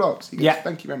there, 5 blocks. He goes,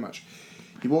 thank you very much.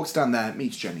 He walks down there,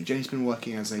 meets Jenny. Jenny's been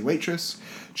working as a waitress.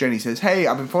 Jenny says, hey,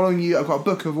 I've been following you. I've got a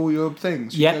book of all your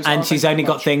things. And she's only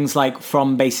got things like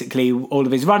from basically all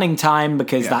of his running time,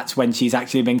 because that's when she's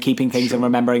actually been keeping things and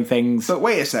remembering things. But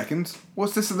wait a second.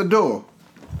 What's this at the door?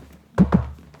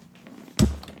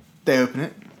 They open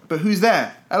it. But who's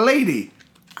there? A lady.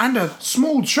 And a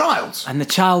small child. And the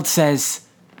child says,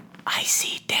 I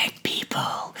see dead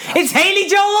people. It's Haley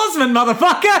Joel Osment,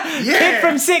 motherfucker! Yeah! Kid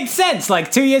from Sixth Sense,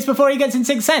 like 2 years before he gets in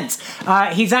Sixth Sense.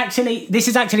 This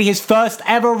is actually his first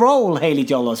ever role, Haley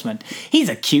Joel Osment. He's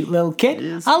a cute little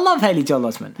kid. I love Haley Joel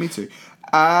Osment. Me too.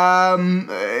 Forrest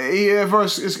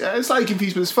is slightly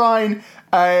confused, but it's fine.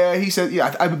 He said,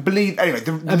 "Yeah, I believe." Anyway,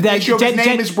 the issue of his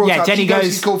name is brought up. Jenny goes,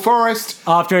 "He's called Forrest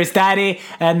after his daddy,"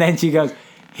 and then she goes,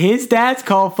 "His dad's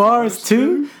called Forrest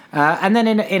too." And then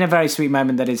in a very sweet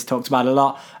moment that is talked about a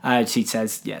lot, she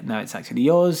says, "Yeah, no, it's actually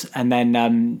yours." And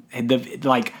then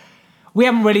we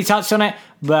haven't really touched on it,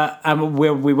 but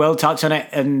we will touch on it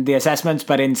in the assessments.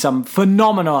 But in some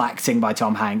phenomenal acting by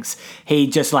Tom Hanks, he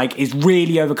just is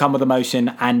really overcome with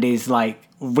emotion and is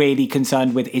really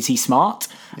concerned with, is he smart?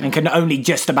 Yeah. And can only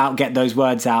just about get those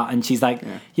words out. And she's like,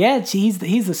 yeah, he's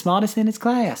the smartest in his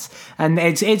class. And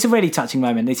it's a really touching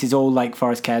moment. This is all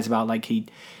Forrest cares about. He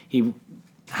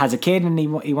has a kid and he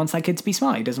wants that kid to be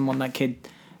smart. He doesn't want that kid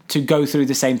to go through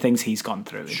the same things he's gone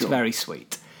through. It's very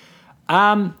sweet.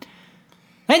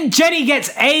 Then Jenny gets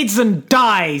AIDS and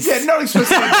dies. Yeah, not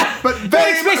explicitly, but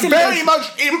very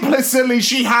much implicitly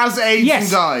she has AIDS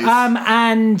and dies.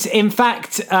 And in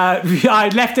fact, I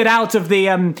left it out of the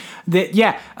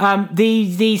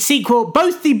sequel.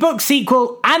 Both the book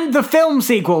sequel and the film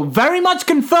sequel very much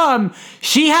confirm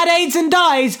she had AIDS and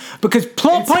dies, because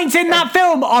plot points in that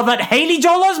film are that Haley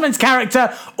Joel Osment's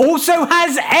character also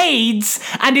has AIDS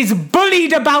and is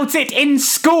bullied about it in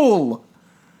school.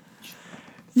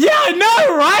 Yeah, I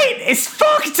know, right? It's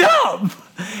fucked up.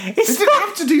 They didn't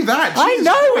have to do that. I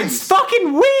know, it's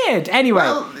fucking weird. Anyway.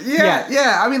 Well,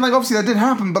 yeah. I mean, obviously that did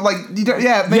happen, but you don't.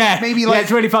 Yeah, maybe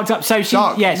it's really fucked up. So she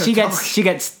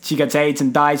gets AIDS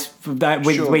and dies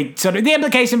with sort of the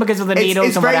implication because of the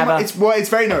needles and whatever. It's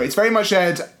very much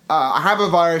said. I have a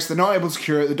virus. They're not able to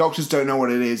cure it. The doctors don't know what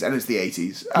it is, and it's the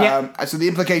 80s. So the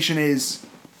implication is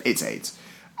it's AIDS.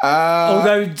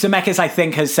 Although Zemeckis, I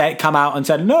think, has come out and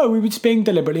said, no, we were just being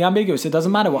deliberately ambiguous. It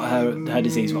doesn't matter what her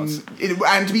disease was.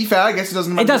 And to be fair, I guess it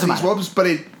doesn't matter what the disease was,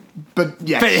 but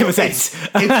yes. But it was AIDS.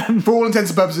 For all intents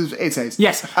and purposes, it's AIDS.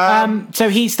 Yes. So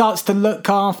he starts to look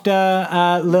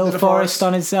after Lil Forrest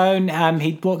on his own.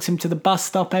 He walks him to the bus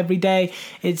stop every day.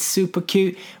 It's super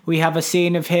cute. We have a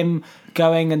scene of him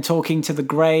going and talking to the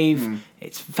grave.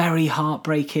 It's very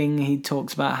heartbreaking. He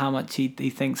talks about how much he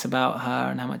thinks about her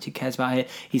and how much he cares about her.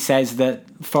 He says that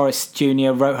Forrest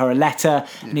Jr. wrote her a letter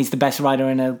and he's the best writer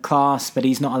in her class, but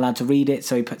he's not allowed to read it,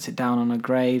 so he puts it down on her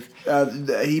grave.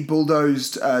 He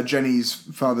bulldozed Jenny's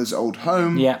father's old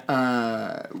home,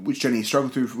 which Jenny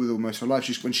struggled through with almost her life.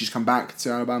 When she's come back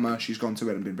to Alabama, she's gone to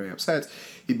it and been very upset.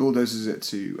 He bulldozes it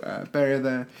to bury her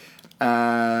there.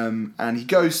 And he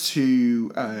goes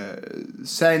to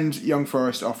send young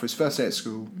Forrest off for his first day at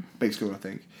school, big school I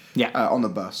think, on the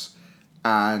bus,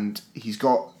 and he's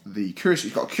got a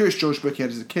Curious George book he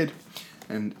had as a kid,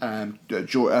 and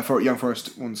young Forrest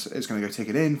is going to go take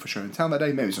it in for show in town that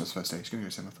day. Maybe it's not his first day. He's going to go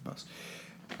send off the bus,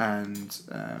 and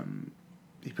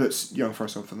he puts young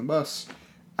Forrest off on the bus,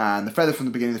 and the feather from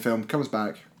the beginning of the film comes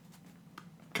back,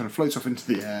 kind of floats off into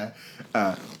the air,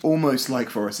 almost like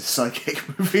Forrest is psychic,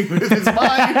 moving with his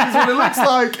mind, is what it looks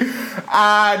like.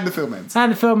 And the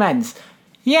film ends.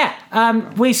 Yeah,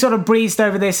 we sort of breezed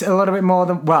over this a little bit more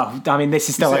than... Well, I mean, this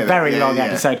is still a very long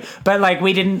episode. But,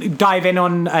 we didn't dive in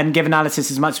on and give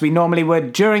analysis as much as we normally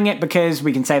would during it, because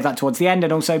we can save that towards the end,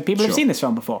 and also people have seen this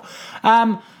film before.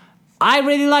 I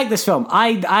really like this film.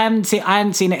 I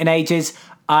haven't seen it in ages.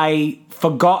 I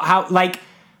forgot how...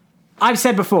 I've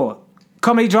said before...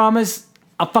 Comedy dramas,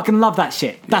 I fucking love that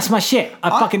shit. That's my shit.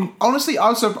 Honestly,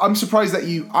 I'm surprised that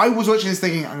I was watching this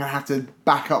thinking I'm going to have to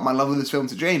back up my love of this film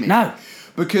to Jamie. No.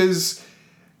 Because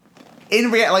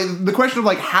in reality, the question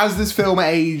of has this film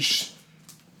aged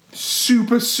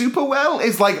super, super well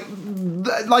is like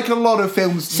a lot of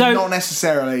films, not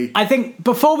necessarily. I think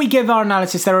before we give our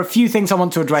analysis, there are a few things I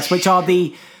want to address, which are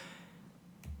the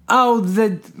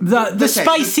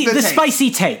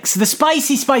spicy takes,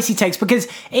 because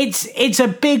it's a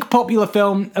big popular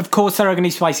film. Of course, there are going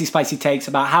to be spicy takes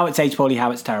about how it's aged poorly,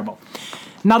 how it's terrible.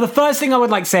 Now, the first thing I would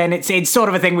like to say, and it's sort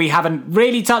of a thing we haven't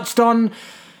really touched on,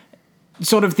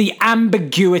 sort of the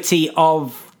ambiguity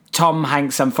of Tom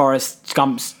Hanks and Forrest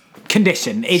Gump's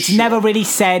condition. It's never really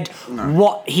said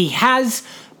what he has.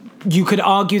 You could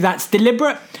argue that's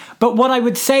deliberate, but what I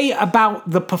would say about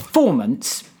the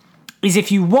performance is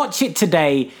if you watch it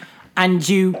today and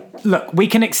we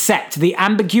can accept the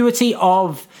ambiguity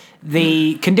of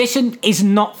the condition is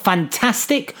not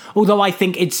fantastic, although I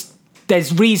think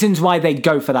there's reasons why they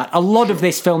go for that. A lot of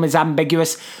this film is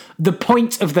ambiguous. The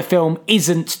point of the film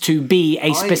isn't to be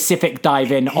a specific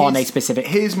dive in on a specific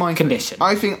condition.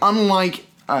 I think unlike,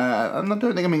 I don't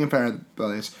think I'm being unfair by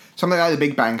this, something like The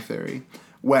Big Bang Theory,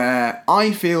 where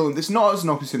I feel, and this is not as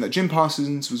an opposite, that Jim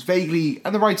Parsons was vaguely,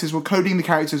 and the writers were coding the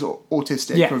characters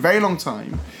autistic for a very long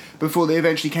time. before they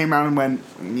eventually came around and went,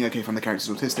 yeah, okay, fine, the character's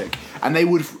autistic. And they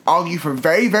would argue for a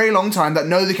very, very long time that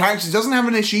no, the character doesn't have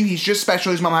an issue, he's just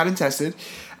special, his mum hadn't tested.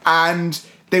 And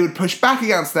they would push back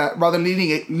against that rather than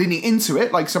leaning into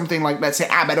it, like something like, let's say,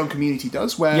 Abed on Community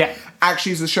does, where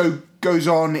actually as the show goes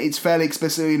on, it's fairly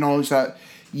explicitly acknowledged that,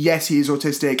 yes, he is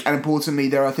autistic, and importantly,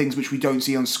 there are things which we don't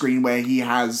see on screen where he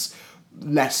has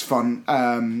less fun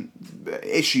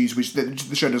issues, which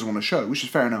the show doesn't want to show, which is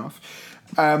fair enough.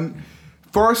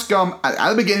 Forrest Gump, at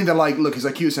the beginning, they're like, look, his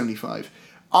IQ is 75.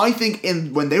 I think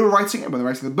when they were writing it, when they were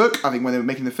writing the book, I think when they were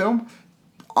making the film,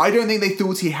 I don't think they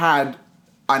thought he had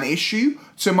an issue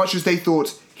so much as they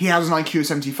thought he has an IQ of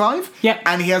 75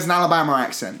 and he has an Alabama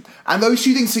accent. And those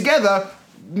two things together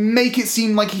make it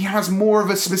seem like he has more of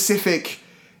a specific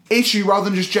issue rather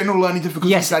than just general learning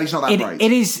difficulties that he's not that bright.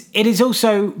 It is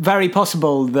also very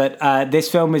possible that this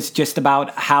film is just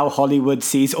about how Hollywood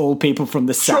sees all people from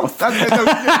the South. If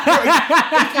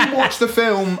you watch the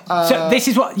film... so this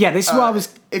is what I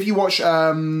was... If you watch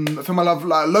a film I love,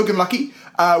 Logan Lucky,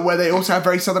 where they also have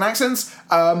very southern accents,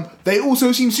 they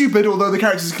also seem stupid, although the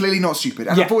characters are clearly not stupid.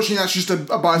 And unfortunately, that's just a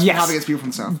bias we have against people from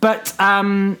the South. But...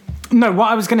 no,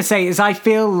 what I was going to say is I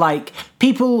feel like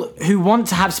people who want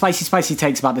to have spicy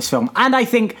takes about this film, and I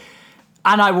think,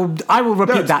 and I will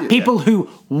repeat that, people who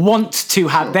want to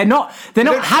have, they're not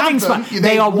having spicy,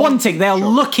 they are wanting, they are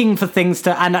looking for things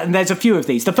to, and there's a few of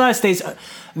these. The first is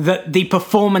that the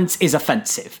performance is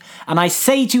offensive. And I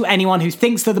say to anyone who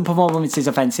thinks that the performance is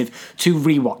offensive to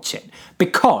rewatch it,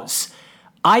 because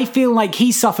I feel like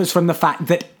he suffers from the fact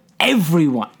that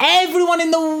everyone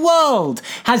in the world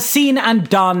has seen and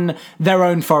done their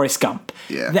own Forrest Gump.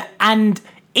 Yeah. And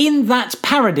in that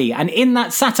parody and in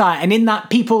that satire and in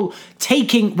that people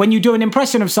taking, when you do an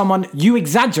impression of someone, you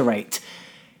exaggerate.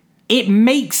 It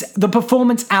makes the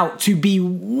performance out to be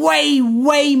way,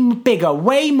 way bigger,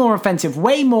 way more offensive,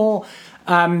 way more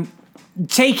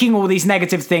taking all these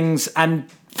negative things and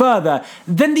further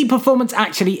than the performance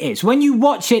actually is. When you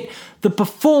watch it, the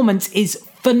performance is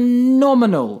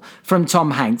phenomenal from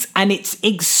Tom Hanks, and it's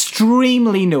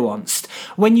extremely nuanced.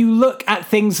 When you look at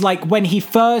things like when he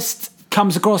first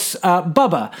comes across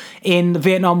Bubba in the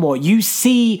Vietnam War, you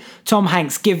see Tom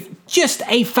Hanks give just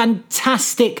a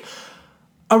fantastic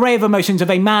array of emotions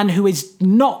of a man who is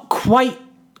not quite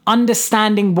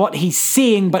understanding what he's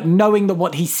seeing, but knowing that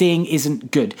what he's seeing isn't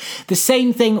good. The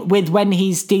same thing with when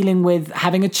he's dealing with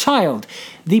having a child.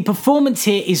 The performance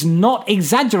here is not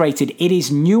exaggerated. It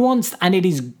is nuanced and it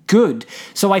is good.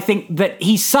 So I think that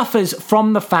he suffers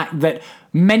from the fact that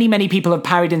many, many people have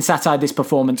parried and satired this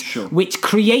performance, which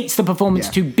creates the performance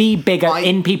to be bigger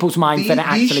in people's minds than it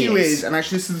actually is. The issue is, and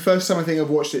actually this is the first time I think I've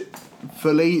watched it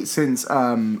fully since,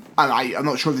 and I'm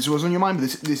not sure if this was on your mind, but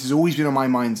this has always been on my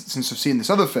mind since I've seen this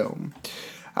other film,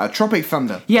 Tropic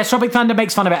Thunder. Yes, Tropic Thunder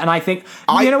makes fun of it, and I think,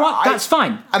 you know what, that's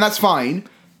fine. And that's fine.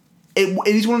 It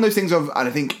is one of those things of, and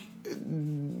I think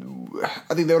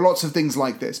there are lots of things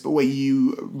like this, but where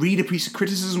you read a piece of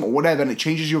criticism or whatever, and it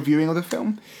changes your viewing of the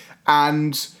film.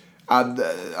 And I'm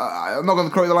not going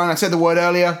to quote the line, I said the word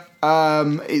earlier.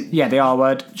 The R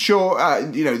word. Sure,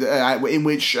 in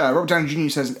which Robert Downey Jr.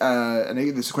 says, and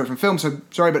this is a quote from film, so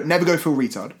sorry, but never go full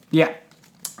retard. Yeah.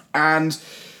 And,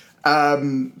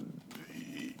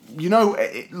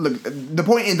 look, the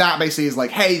point in that basically is like,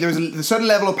 hey, there's a certain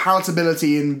level of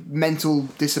palatability in mental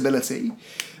disability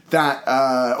that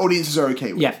audiences are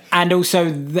okay with. Yeah, and also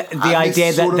the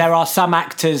idea that there are some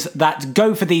actors that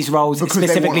go for these roles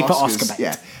specifically for Oscar bait.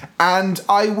 Yeah, and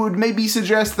I would maybe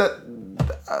suggest that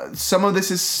some of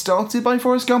this is started by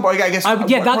Forrest Gump. I guess.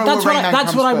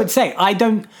 That's what I would say. I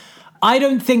don't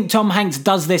think Tom Hanks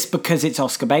does this because it's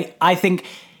Oscar bait. I think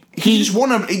he's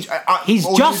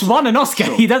just won an Oscar.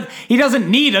 Sure. He doesn't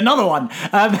need another one.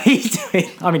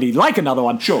 He'd like another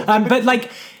one. Sure, but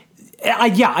like.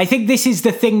 I think this is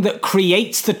the thing that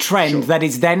creates the trend that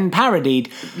is then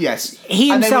parodied. Yes. He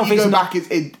himself and then when you go back,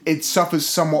 it suffers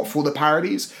somewhat for the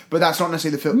parodies, but that's not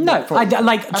necessarily the film. No,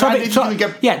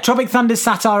 Tropic Thunder's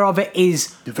satire of it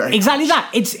is exactly that.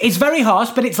 It's very harsh,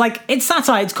 but it's like, it's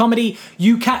satire, it's comedy.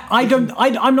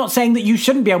 I'm not saying that you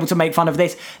shouldn't be able to make fun of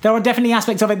this. There are definitely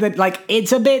aspects of it that, like,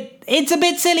 it's a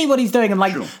bit silly what he's doing, and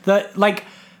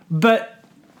but.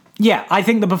 Yeah, I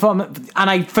think the performance, and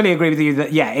I fully agree with you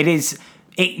that,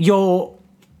 your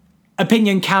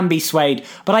opinion can be swayed,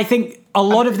 but I think a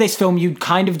lot of this film you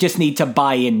kind of just need to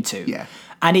buy into. Yeah.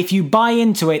 And if you buy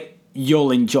into it, you'll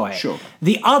enjoy it. Sure.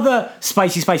 The other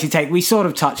spicy take we sort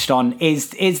of touched on is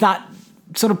that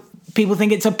sort of people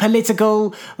think it's a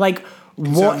political, like,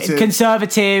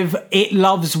 conservative, it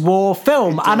loves war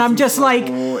film, and I'm just like,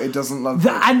 it doesn't love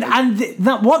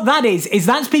what that is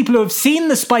that's people who have seen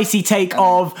the spicy take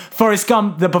of Forrest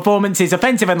Gump. The performance is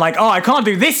offensive, and like, oh, I can't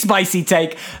do this spicy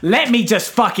take. Let me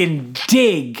just fucking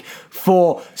dig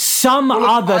for some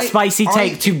spicy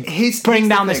take to bring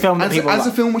down this film that people as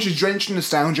love. a film which is drenched in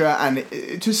nostalgia, and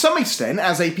to some extent,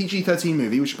 as a PG-13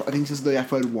 movie, which I think is the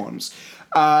F word once,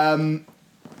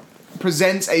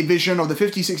 presents a vision of the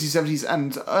 50s, 60s, 70s,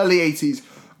 and early 80s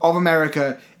of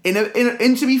America in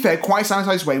to be fair, quite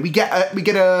sanitized way. We get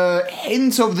a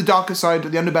hint of the darker side, the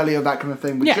underbelly of that kind of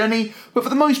thing with Jenny, but for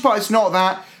the most part, it's not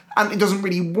that, and it doesn't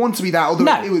really want to be that, although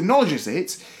it acknowledges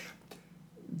it.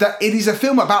 That it is a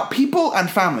film about people and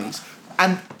families,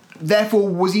 and therefore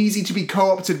was easy to be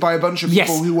co-opted by a bunch of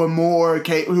people who were more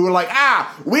who were like,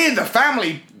 we're the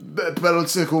family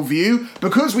political view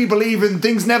because we believe in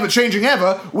things never changing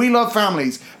ever. We love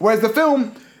families. Whereas the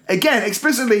film, again,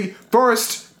 explicitly,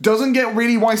 Forrest doesn't get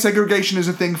really why segregation is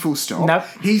a thing. Full stop. Nope.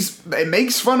 It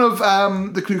makes fun of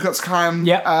the Ku Klux Klan.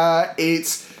 Yep. It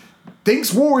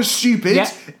thinks war is stupid.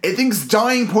 Yep. It thinks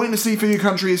dying pointlessly for your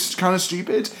country is kind of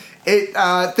stupid. It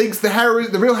thinks the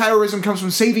real heroism comes from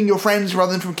saving your friends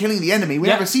rather than from killing the enemy. We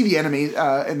never see the enemy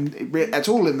at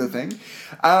all in the thing.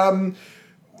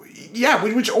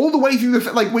 Which all the way through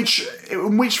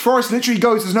which Forrest literally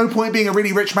goes, there's no point being a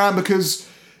really rich man because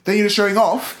then you're showing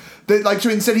off. That so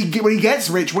instead when he gets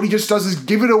rich, what he just does is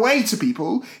give it away to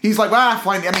people. He's like,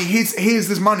 fine. I mean, here's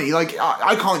this money. Like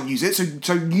I can't use it,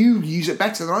 so you use it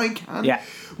better than I can. Yeah.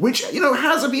 Which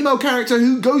has a female character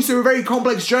who goes through a very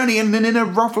complex journey and then in a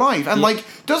rough life, and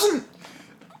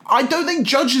I don't think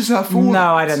judges her for that.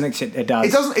 No, I don't think it does.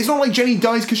 It doesn't. It's not like Jenny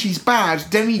dies because she's bad.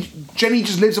 Jenny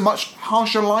just lives a much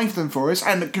harsher life than Forrest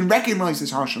and can recognise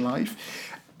this harsher life.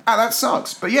 And that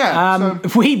sucks. But yeah.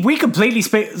 We completely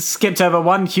skipped over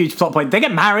one huge plot point. They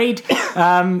get married.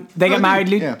 They get married.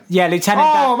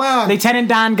 Lieutenant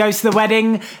Dan goes to the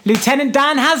wedding. Lieutenant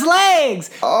Dan has legs.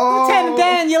 Oh. Lieutenant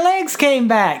Dan, your legs came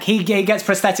back. He gets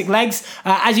prosthetic legs,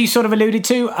 as you sort of alluded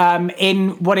to,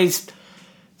 in what is,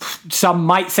 some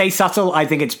might say subtle. I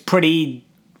think it's pretty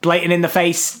blatant in the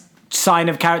face sign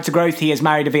of character growth. He has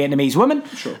married a Vietnamese woman.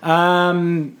 Sure.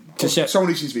 Someone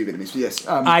who seems to be Vietnamese, yes.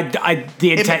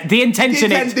 The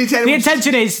intention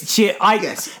is she.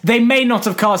 They may not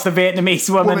have cast a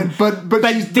Vietnamase woman, but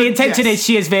the intention is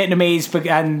she is Vietnamese,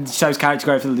 and shows character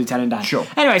growth for the Lieutenant Dan. Sure.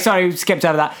 Anyway, sorry, skipped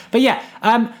over that, but yeah.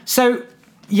 I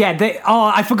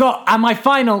forgot. And my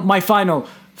final.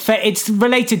 It's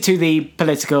related to the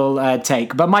political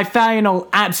take, but my final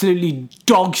absolutely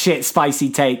dogshit spicy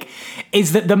take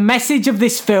is that the message of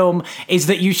this film is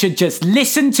that you should just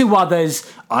listen to others,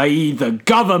 i.e. the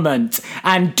government,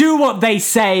 and do what they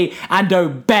say and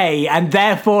obey, and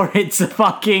therefore it's a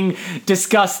fucking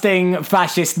disgusting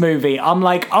fascist movie. I'm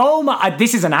like, oh my,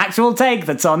 this is an actual take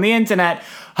that's on the internet.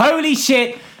 Holy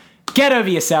shit, get over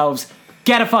yourselves.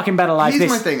 Get a fucking better life.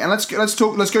 Here's my thing, and let's go to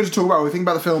talk about what we think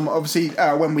about the film. Obviously,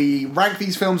 when we rank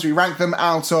these films, we rank them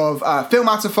out of film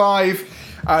out of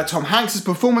 5, Tom Hanks'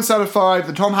 performance out of 5,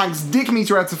 the Tom Hanks dick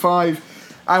meter out of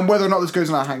 5, and whether or not this goes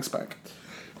in our Hanks bag.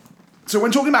 So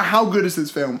when talking about how good is this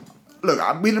film, look,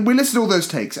 we listed all those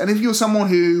takes, and if you're someone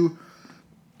who,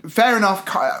 fair enough,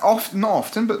 not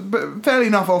often, but fairly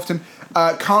enough often,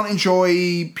 can't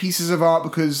enjoy pieces of art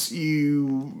because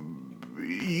you're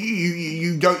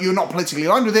not politically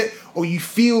aligned with it, or you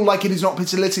feel like it is not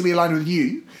politically aligned with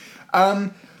you,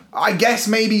 I guess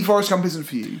maybe Forrest Gump isn't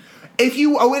for you. If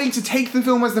you are willing to take the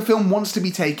film as the film wants to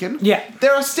be taken,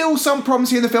 there are still some problems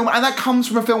here in the film, and that comes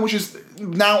from a film which is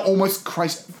now almost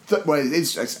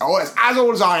it's as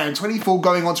old as I am, 24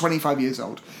 going on 25 years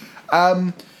old.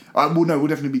 We'll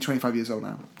definitely be 25 years old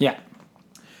now. Yeah.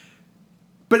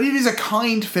 But it is a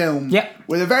kind film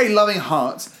with a very loving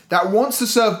heart that wants to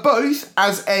serve both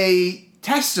as a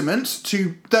testament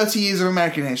to 30 years of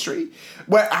American history,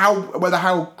 whether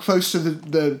how close to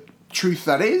the truth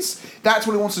that is. That's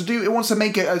what it wants to do. It wants to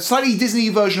make a slightly Disney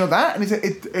version of that. And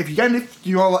if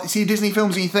you see Disney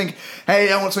films and you think,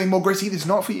 hey, I want something more gritty, this is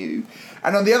not for you.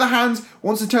 And on the other hand,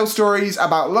 wants to tell stories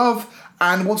about love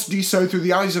and wants to do so through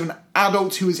the eyes of an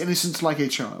adult who is innocent like a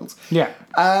child. Yeah.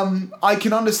 I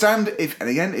can understand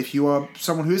if you are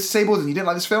someone who is disabled and you didn't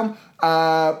like this film,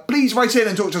 please write in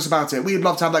and talk to us about it. We'd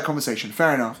love to have that conversation.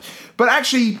 Fair enough. But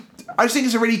actually, I just think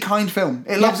it's a really kind film.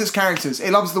 It loves its characters. It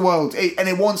loves the world. And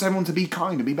it wants everyone to be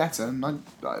kind and be better. And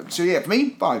for me,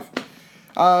 5.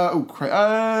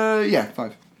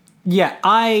 5. Yeah,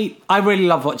 I really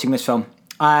love watching this film.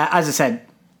 As I said,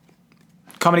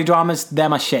 comedy dramas, they're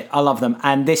my shit. I love them.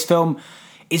 And this film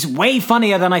is way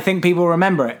funnier than I think people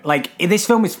remember it. Like, this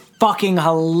film is fucking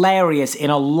hilarious in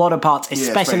a lot of parts,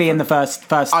 especially in the first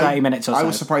 30 minutes or so. I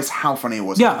was surprised how funny it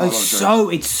was. Yeah,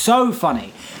 it's so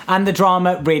funny. And the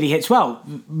drama really hits well,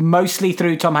 mostly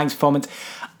through Tom Hanks' performance.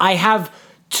 I have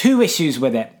 2 issues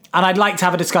with it, and I'd like to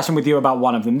have a discussion with you about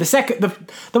one of them. The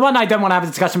one I don't want to have a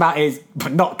discussion about is,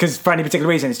 but not because for any particular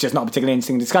reason, it's just not a particularly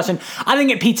interesting discussion. I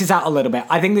think it peters out a little bit.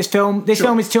 I think this film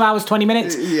is 2 hours, 20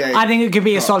 minutes. I think it could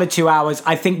be a solid 2 hours.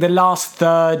 I think the last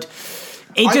third,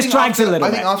 it just drags a little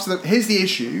bit. I think here's the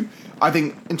issue, I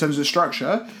think, in terms of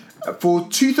structure. For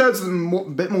 2/3 of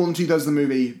the, bit more than 2/3 of the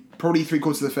movie, probably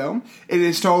 3/4 of the film, it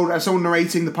is told as someone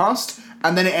narrating the past,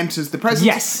 and then it enters the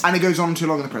present, and it goes on too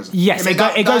long in the present. Yes, it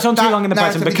goes on too long in the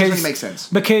present because really makes sense.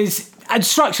 Because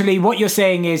structurally, what you're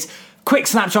saying is quick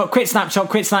snapshot,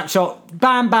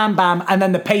 bam, bam, bam, and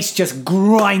then the pace just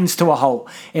grinds to a halt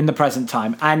in the present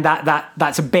time, and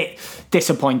that's a bit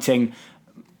disappointing.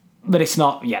 But it's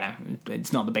not,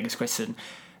 it's not the biggest criticism.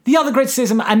 The other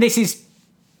criticism, and this is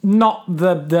not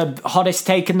the hottest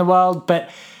take in the world,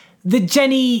 but the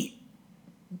Jenny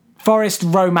Forrest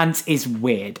romance is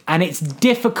weird, and it's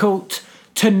difficult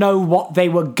to know what they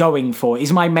were going for,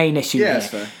 is my main issue here. That's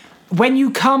fair. When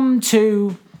you come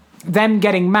to them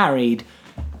getting married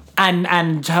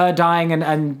and her dying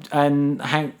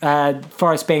and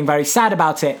Forrest being very sad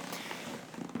about it,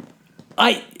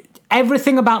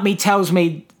 everything about me tells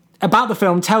me, about the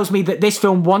film, tells me that this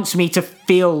film wants me to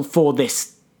feel for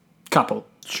this couple.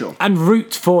 Sure. And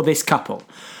root for this couple.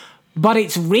 But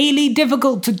it's really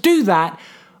difficult to do that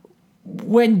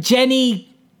when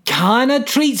Jenny kind of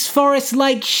treats Forrest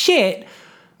like shit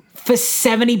for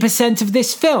 70% of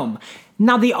this film.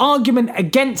 Now, the argument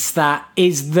against that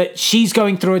is that she's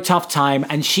going through a tough time,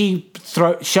 and she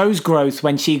shows growth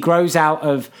when she grows out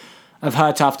of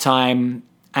her tough time,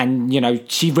 and,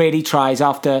 she really tries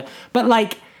after.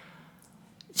 But,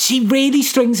 she really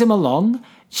strings him along.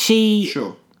 She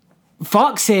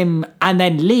fucks him and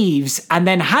then leaves, and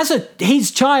then has his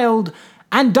child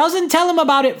and doesn't tell him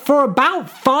about it for about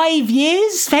 5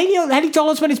 years. Haley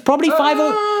Joel Osment is probably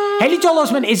Haley Joel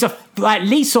Osment is at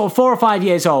least sort of 4 or 5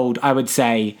 years old, I would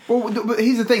say. Well, but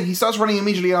here's the thing: he starts running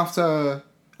immediately after.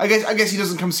 I guess he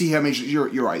doesn't come see her immediately.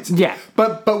 You're right. Yeah.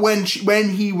 But when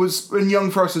young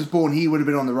Forrest was born, he would have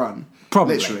been on the run.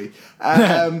 Probably. Literally.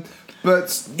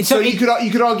 But so you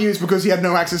could argue it's because he had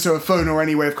no access to a phone or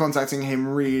any way of contacting him,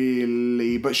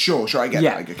 really. But sure, I get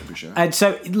that. I get it, sure. And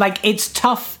so, it's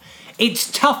tough.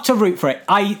 It's tough to root for it.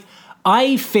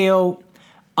 I feel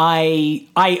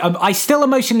I still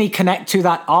emotionally connect to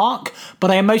that arc,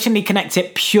 but I emotionally connect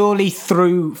it purely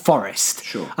through Forrest.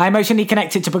 Sure. I emotionally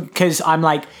connect it because I'm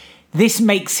like, this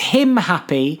makes him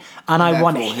happy, and I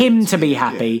want him to be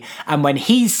happy. Yeah. And when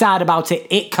he's sad about it,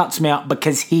 it cuts me up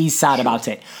because he's sad about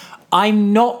it.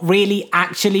 I'm not really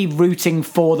actually rooting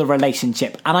for the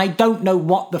relationship, and I don't know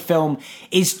what the film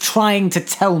is trying to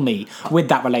tell me with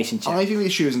that relationship. I think the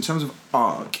issue is, in terms of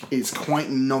arc, it's quite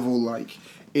novel-like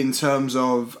in terms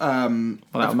of... well,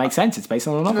 that would make sense. It's based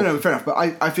on a novel. No, fair enough. But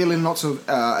I feel in lots of...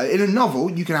 in a novel,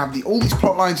 you can have all these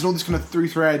plot lines and all these kind of through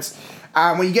threads,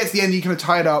 and when you get to the end, you kind of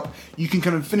tie it up. You can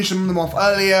kind of finish them off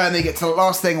earlier, and they get to the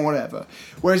last thing or whatever.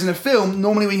 Whereas in a film,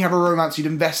 normally when you have a romance, you'd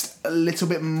invest a little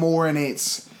bit more in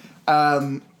it...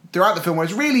 throughout the film,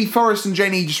 whereas really Forrest and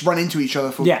Jenny just run into each other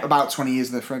for about 20 years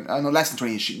of their friend, no, less than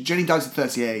 20 years. Jenny dies at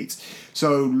 38,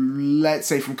 so let's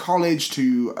say from college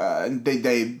to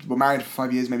they were married for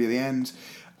 5 years, maybe at the end,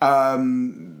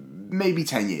 maybe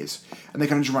 10 years, and they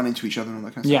kind of just run into each other and all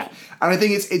that kind of stuff. And I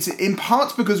think it's in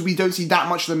part because we don't see that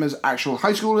much of them as actual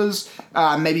high schoolers.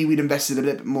 Maybe we'd invested a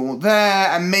bit more there,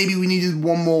 and maybe we needed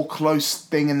one more close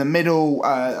thing in the middle,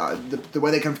 the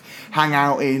way they kind of hang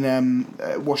out in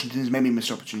Washington is maybe a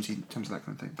missed opportunity in terms of that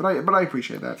kind of thing. But I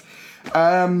appreciate that.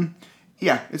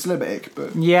 It's a little bit ick,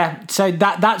 but so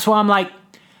that's why I'm like,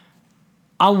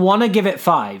 I want to give it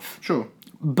 5. Sure,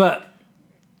 but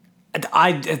if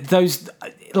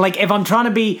I'm trying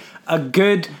to be a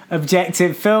good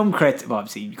objective film critic, well,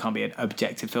 obviously you can't be an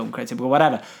objective film critic or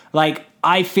whatever.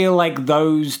 I feel like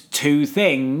those 2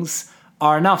 things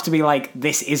are enough to be like,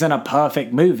 this isn't a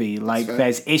perfect movie.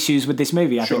 There's issues with this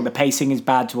movie. I think the pacing is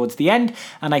bad towards the end,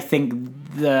 and I think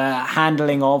the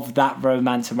handling of that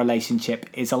romance and relationship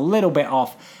is a little bit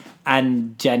off,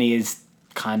 and Jenny is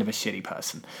kind of a shitty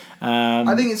person.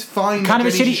 I think it's fine. Kind of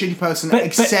a shitty person,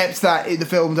 except that the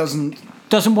film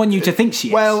doesn't want you to think she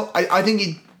is. Well, I think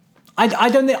it. I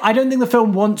don't think the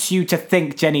film wants you to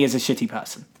think Jenny is a shitty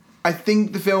person. I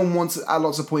think the film wants at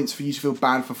lots of points for you to feel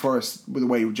bad for Forrest with the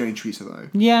way Jenny treats her, though.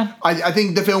 Yeah. I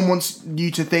think the film wants you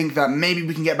to think that maybe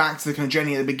we can get back to the kind of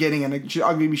Jenny at the beginning, and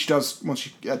arguably she does once she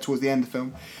towards the end of the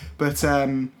film. But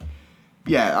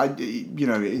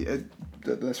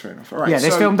that's fair enough. All right, Yeah,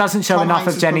 this film doesn't show Tom enough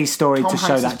Hanks' of Jenny's story Tom to show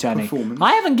Hanks' that Jenny. performance.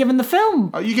 I haven't given the film.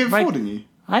 Oh, you gave it 4, didn't you?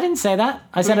 I didn't say that.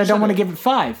 I said you I don't said want to it. give it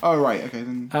 5. Oh, right, okay,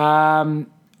 then.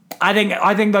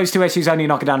 I think those 2 issues only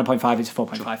knock it down to 0.5. It's a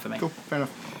 4.5 for me. Cool, fair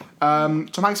enough.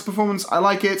 Tom Hanks' performance, I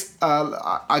like it.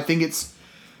 I think it's,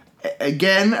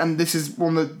 again, and this is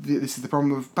the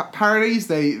problem with parodies.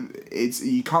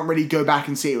 You can't really go back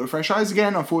and see it with fresh eyes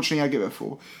again. Unfortunately, I give it a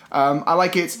 4. I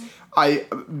like it.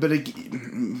 But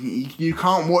you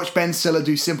can't watch Ben Stiller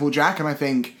do Simple Jack and I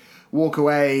think walk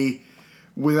away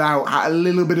without a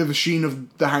little bit of a sheen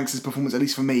of the Hanks' performance, at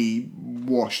least for me,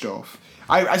 washed off.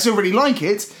 I still really like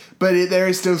it, but there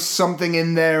is still something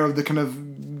in there of the kind of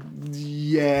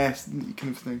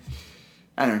thing.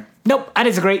 Anyway. Nope, I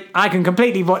disagree. I can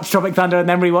completely watch Tropic Thunder and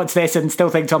then rewatch this and still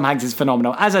think Tom Hanks is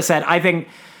phenomenal. As I said, I think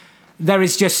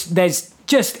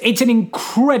it's an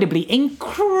incredibly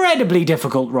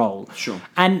difficult role. Sure.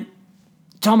 And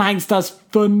Tom Hanks does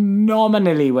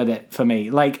phenomenally with it for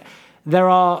me. Like, there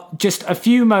are just a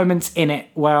few moments in it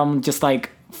where I'm just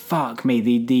like, fuck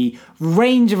me, the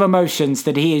range of emotions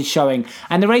that he is showing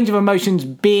and the range of emotions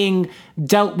being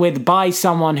dealt with by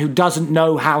someone who doesn't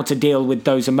know how to deal with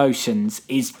those emotions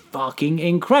is fucking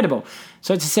incredible.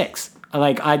 So it's a 6.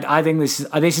 Like, I think this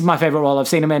is my favourite role I've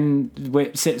seen him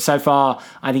in so far.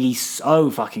 I think he's so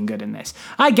fucking good in this.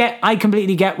 I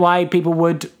completely get why people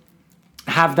would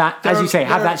have that, as you say,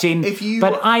 have that scene,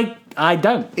 but I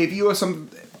don't. If you are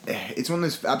it's one of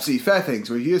those absolutely fair things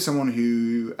where if you're someone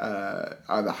who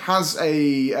either has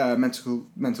a mental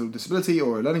disability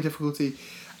or a learning difficulty,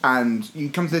 and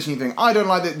you come to this and you think, I don't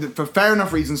like it for fair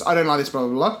enough reasons, I don't like this, blah,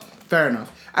 blah, blah, fair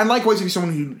enough. And likewise, if you're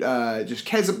someone who just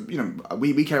cares,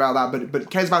 we care about that,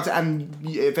 but cares about it and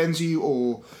it offends you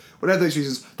or whatever those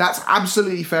reasons, that's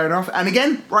absolutely fair enough. And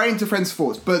again, right into friends'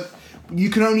 thoughts, but you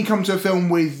can only come to a film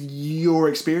with your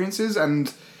experiences,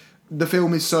 and the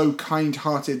film is so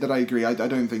kind-hearted that I agree. I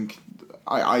don't think...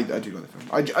 I do like the film.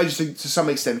 I just think, to some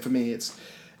extent, for me, it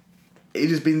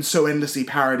has been so endlessly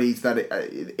parodied that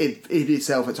it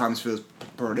itself at times feels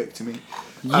parodic to me.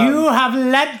 You have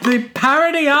let the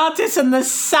parody artists and the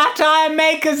satire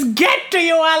makers get to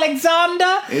you,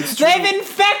 Alexander. It's true. They've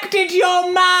infected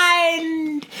your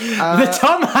mind. The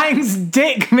Tom Hanks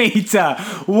dick meter.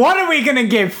 What are we going to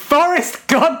give Forrest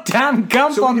goddamn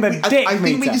Gump on the dick meter? I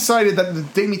think we decided that the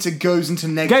dick meter goes into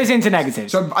negative. Goes into negative.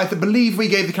 So I believe we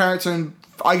gave the character, and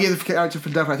I gave the character for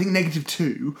Duff, I think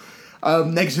 -2.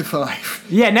 -5.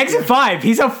 Yeah, -5.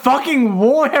 He's a fucking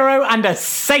war hero and a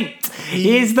saint.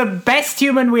 He is the best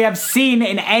human we have seen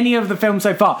in any of the films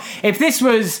so far. If this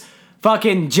was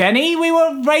fucking Jenny we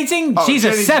were rating, she's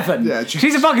a 7. Yeah,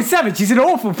 she's a fucking 7. She's an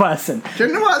awful person.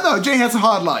 Jenny, no, Jenny has a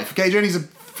hard life, okay? Jenny's a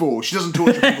 4. She doesn't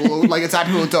torture people or attack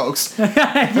people with dogs.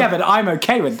 Yeah, but I'm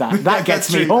okay with that. That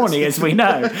gets me horny, as we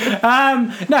know.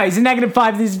 No, he's a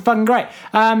 -5. This is fucking great.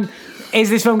 Is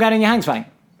this film getting your Hanks bang?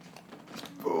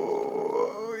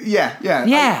 Yeah.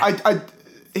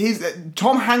 He's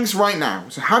Tom Hanks right now.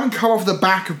 So having come off the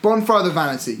back of Bonfire of the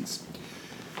Vanities,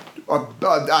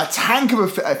 a tank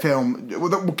of a film,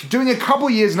 doing a couple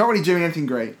of years, not really doing anything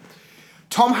great.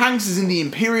 Tom Hanks is in the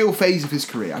imperial phase of his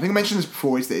career. I think I mentioned this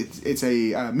before. It's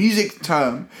a music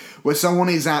term where someone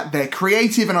is at their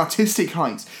creative and artistic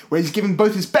heights, where he's given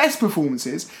both his best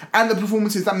performances and the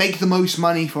performances that make the most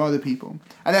money for other people,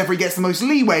 and therefore he gets the most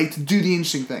leeway to do the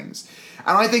interesting things.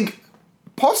 And I think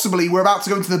possibly we're about to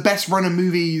go into the best run of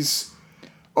movies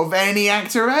of any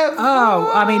actor ever. Oh,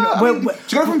 I mean,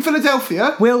 to go from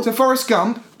Philadelphia to Forrest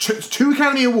Gump, 2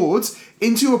 Academy Awards,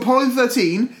 into Apollo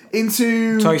 13,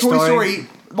 into Toy Story.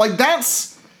 Like,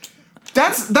 that's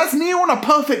near on a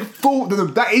perfect full.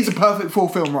 That is a perfect full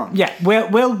film run. Yeah,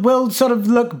 we'll sort of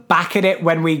look back at it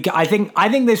when we. I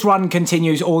think this run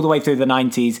continues all the way through the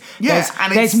 90s. Yeah,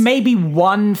 there's maybe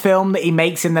one film that he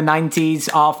makes in the 90s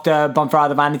after Bonfire of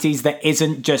the Vanities that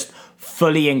isn't just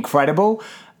fully incredible.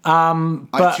 I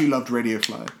actually loved Radio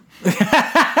Fly.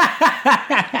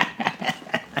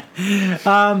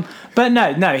 But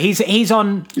no, he's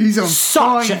on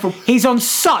such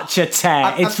a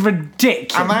tear. It's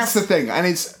ridiculous. And that's the thing. And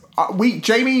it's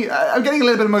Jamie. I'm getting a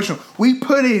little bit emotional. We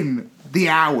put in the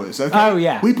hours. Okay? Oh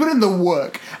yeah, we put in the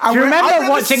work. And do you remember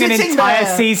watching an entire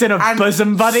season of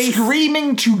Bosom Buddies,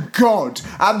 screaming to God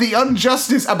at the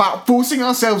injustice about forcing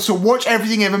ourselves to watch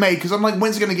everything ever made? Because I'm like,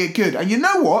 when's it going to get good? And you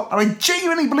know what? And I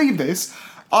genuinely believe this.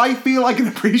 I feel I can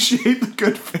appreciate the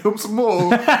good films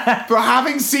more for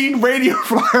having seen Radio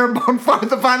Flyer and Bonfire of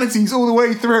the Vanities all the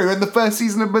way through and the first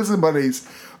season of Prison Buddies.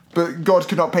 But God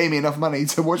could not pay me enough money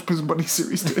to watch Prison Buddies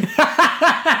Series 2.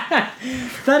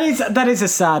 That is a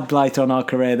sad blight on our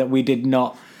career that we did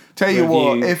not. Tell you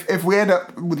what, review. if we end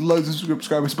up with loads of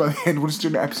subscribers by the end, we'll just do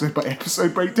an episode by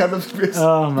episode breakdown of this.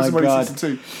 Oh my God.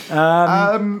 Season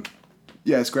 2.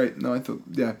 Yeah, it's great. No, I thought,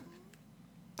 yeah.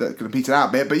 They're going to peter out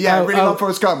a bit, but yeah, really love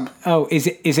Forrest Gump. Oh, is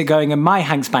it going in my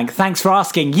Hanks Bank? Thanks for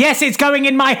asking. Yes, it's going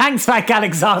in my Hanks Bank,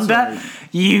 Alexander. Sorry.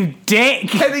 You dick.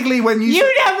 Technically, when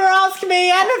You never asked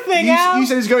me anything else. you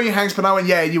said it's going in Hanks, but I went,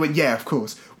 yeah, and you went, yeah, of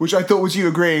course. Which I thought was you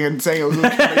agreeing and saying it was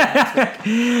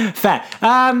Fair.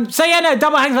 So yeah, no,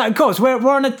 double Hanks Bank. Of course, we're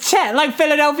on a chat like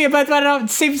Philadelphia, both went on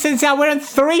Cincinnati. We're on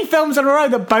 3 films in a row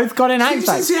that both got in Hanks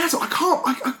Bank. Seattle.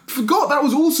 I forgot that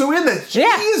was also in there.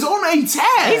 Yeah. He is on a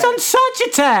tear. He's on such a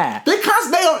tear.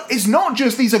 It's not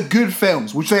just these are good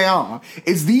films, which they are.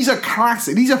 It's these are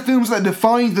classic. These are films that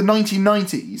defined the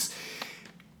 1990s.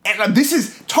 And this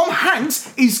is Tom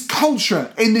Hanks is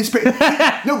culture in this bit.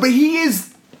 No, but he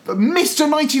is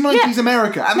Mr. 1990s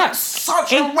America, and that's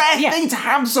such a rare thing to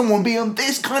have someone be on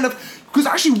this kind of. Because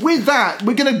actually, with that,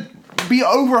 we're gonna be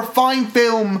over a fine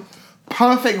film,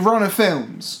 perfect run of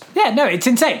films. Yeah, no, it's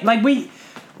insane. Like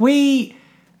we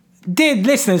did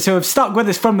listeners who have stuck with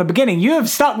us from the beginning. You have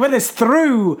stuck with us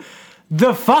through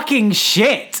the fucking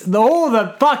shit, all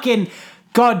the fucking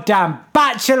goddamn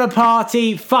bachelor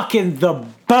party, fucking The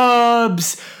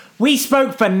Burbs. We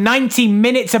spoke for 90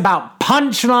 minutes about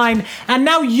Punchline, and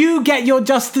now you get your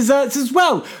just desserts as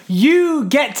well. You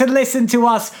get to listen to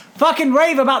us fucking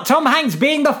rave about Tom Hanks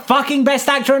being the fucking best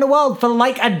actor in the world for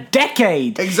like a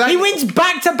decade. Exactly. He wins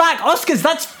back-to-back Oscars.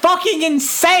 That's fucking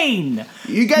insane.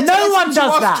 You get no to one listen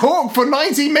does to us that. talk for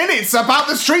 90 minutes about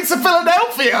the streets of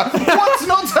Philadelphia. What's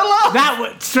not to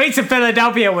love? Streets of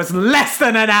Philadelphia was less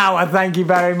than an hour, thank you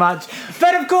very much.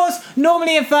 But of course,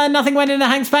 normally if nothing went in the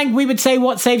Hanks Bank, we would say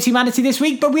what saves humanity this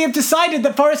week, but we have decided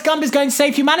that Forrest Gump is going to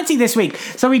save humanity this week,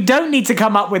 so we don't need to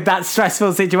come up with that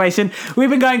stressful situation. We've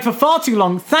been going for far too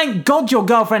long. Thank God your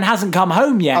girlfriend hasn't come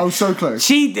home yet. Oh, so close.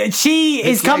 She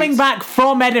is coming back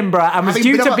from Edinburgh and was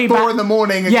due to be back 4 in the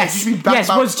morning. And yes,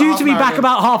 was due to be back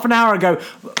about half an hour ago.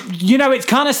 You know, it's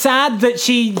kind of sad that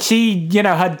she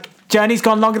her journey's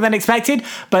gone longer than expected,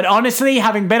 but honestly,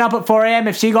 having been up at 4 a.m,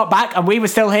 if she got back and we were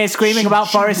still here screaming about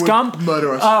Forrest Gump,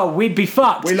 murder us. Oh, we'd be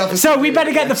fucked. We love so we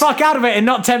better get the fuck out of it and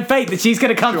not tempt fate that she's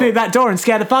going to come through that door and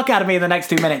scare the fuck out of me in the next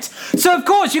 2 minutes. So of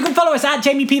course, you can follow us at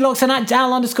Jamie P. Locks and at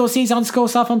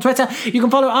Dal_C's_stuff on Twitter. You can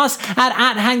follow us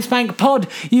at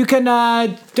HanksBankPod. You can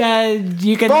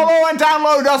follow and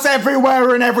download us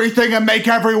everywhere and everything and make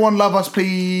everyone love us,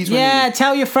 please. Yeah,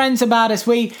 tell your friends about us.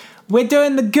 We're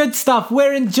doing the good stuff.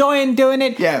 We're enjoying doing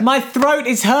it. Yeah. My throat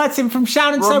is hurting from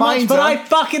shouting so much, but I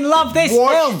fucking love this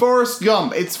Watch film. Forrest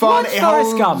Gump. It's fun. Watch It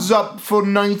Forrest holds Gump. up for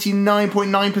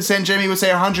 99.9%. Jamie would say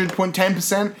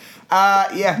 100.10%.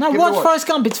 Yeah. No, watch Forrest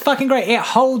Gump. It's fucking great. It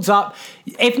holds up.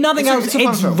 If nothing else, it's a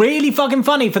fun film. really fucking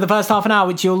funny for the first half an hour,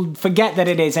 which you'll forget that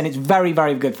it is, and it's very,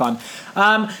 very good fun.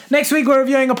 Next week, we're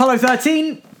reviewing Apollo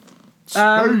 13.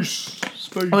 Space.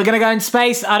 We're going to go in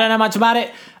space. I don't know much about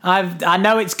it. I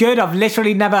know it's good. I've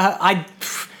literally never heard...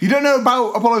 You don't know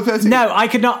about Apollo 13? No, I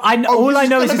could not... all I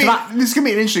know is it's about... This is going to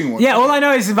be an interesting one. Yeah, all I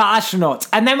know is about astronauts.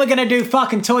 And then we're going to do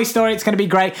fucking Toy Story. It's going to be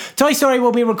great. Toy Story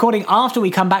we'll be recording after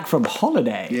we come back from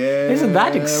holiday. Yeah. Isn't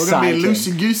that exciting? We're going to be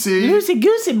loosey-goosey.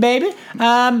 Loosey-goosey, baby.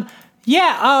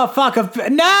 Yeah, oh fuck.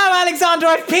 No, Alexander,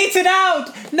 I've petered out.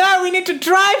 No, we need to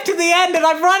drive to the end and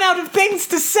I've run out of things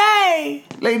to say.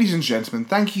 Ladies and gentlemen,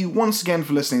 thank you once again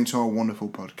for listening to our wonderful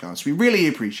podcast. We really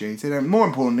appreciate it, and more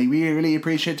importantly, we really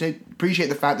appreciate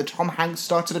the fact that Tom Hanks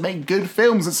started to make good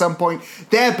films at some point,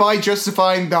 thereby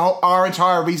justifying our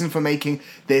entire reason for making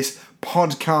this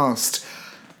podcast.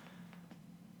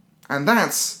 And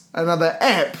that's another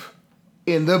ep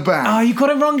in the bank. Oh, you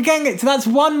got it wrong again. So that's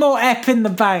one more ep in the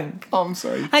bank. Oh, I'm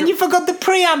sorry. And you forgot the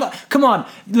preamble. Come on,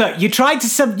 look. You tried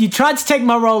to take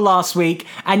my role last week,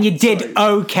 and you did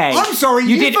okay. I'm sorry.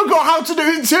 You forgot how to do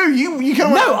it too. You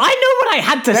can. No, I know what I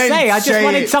had to say. I just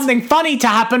wanted something funny to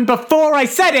happen before I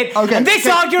said it. Okay. And this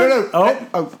argument.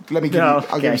 Let me give you.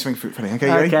 I'll give you something funny. Okay.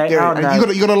 You ready?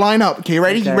 Okay. You got to line up. Okay. You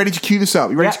ready? Okay. You ready to cue this up?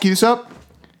 You ready to cue this up?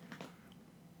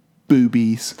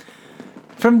 Boobies.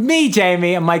 From me,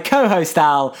 Jamie, and my co-host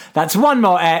Al, that's one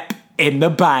more ep in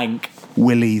the bank.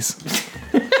 Willies.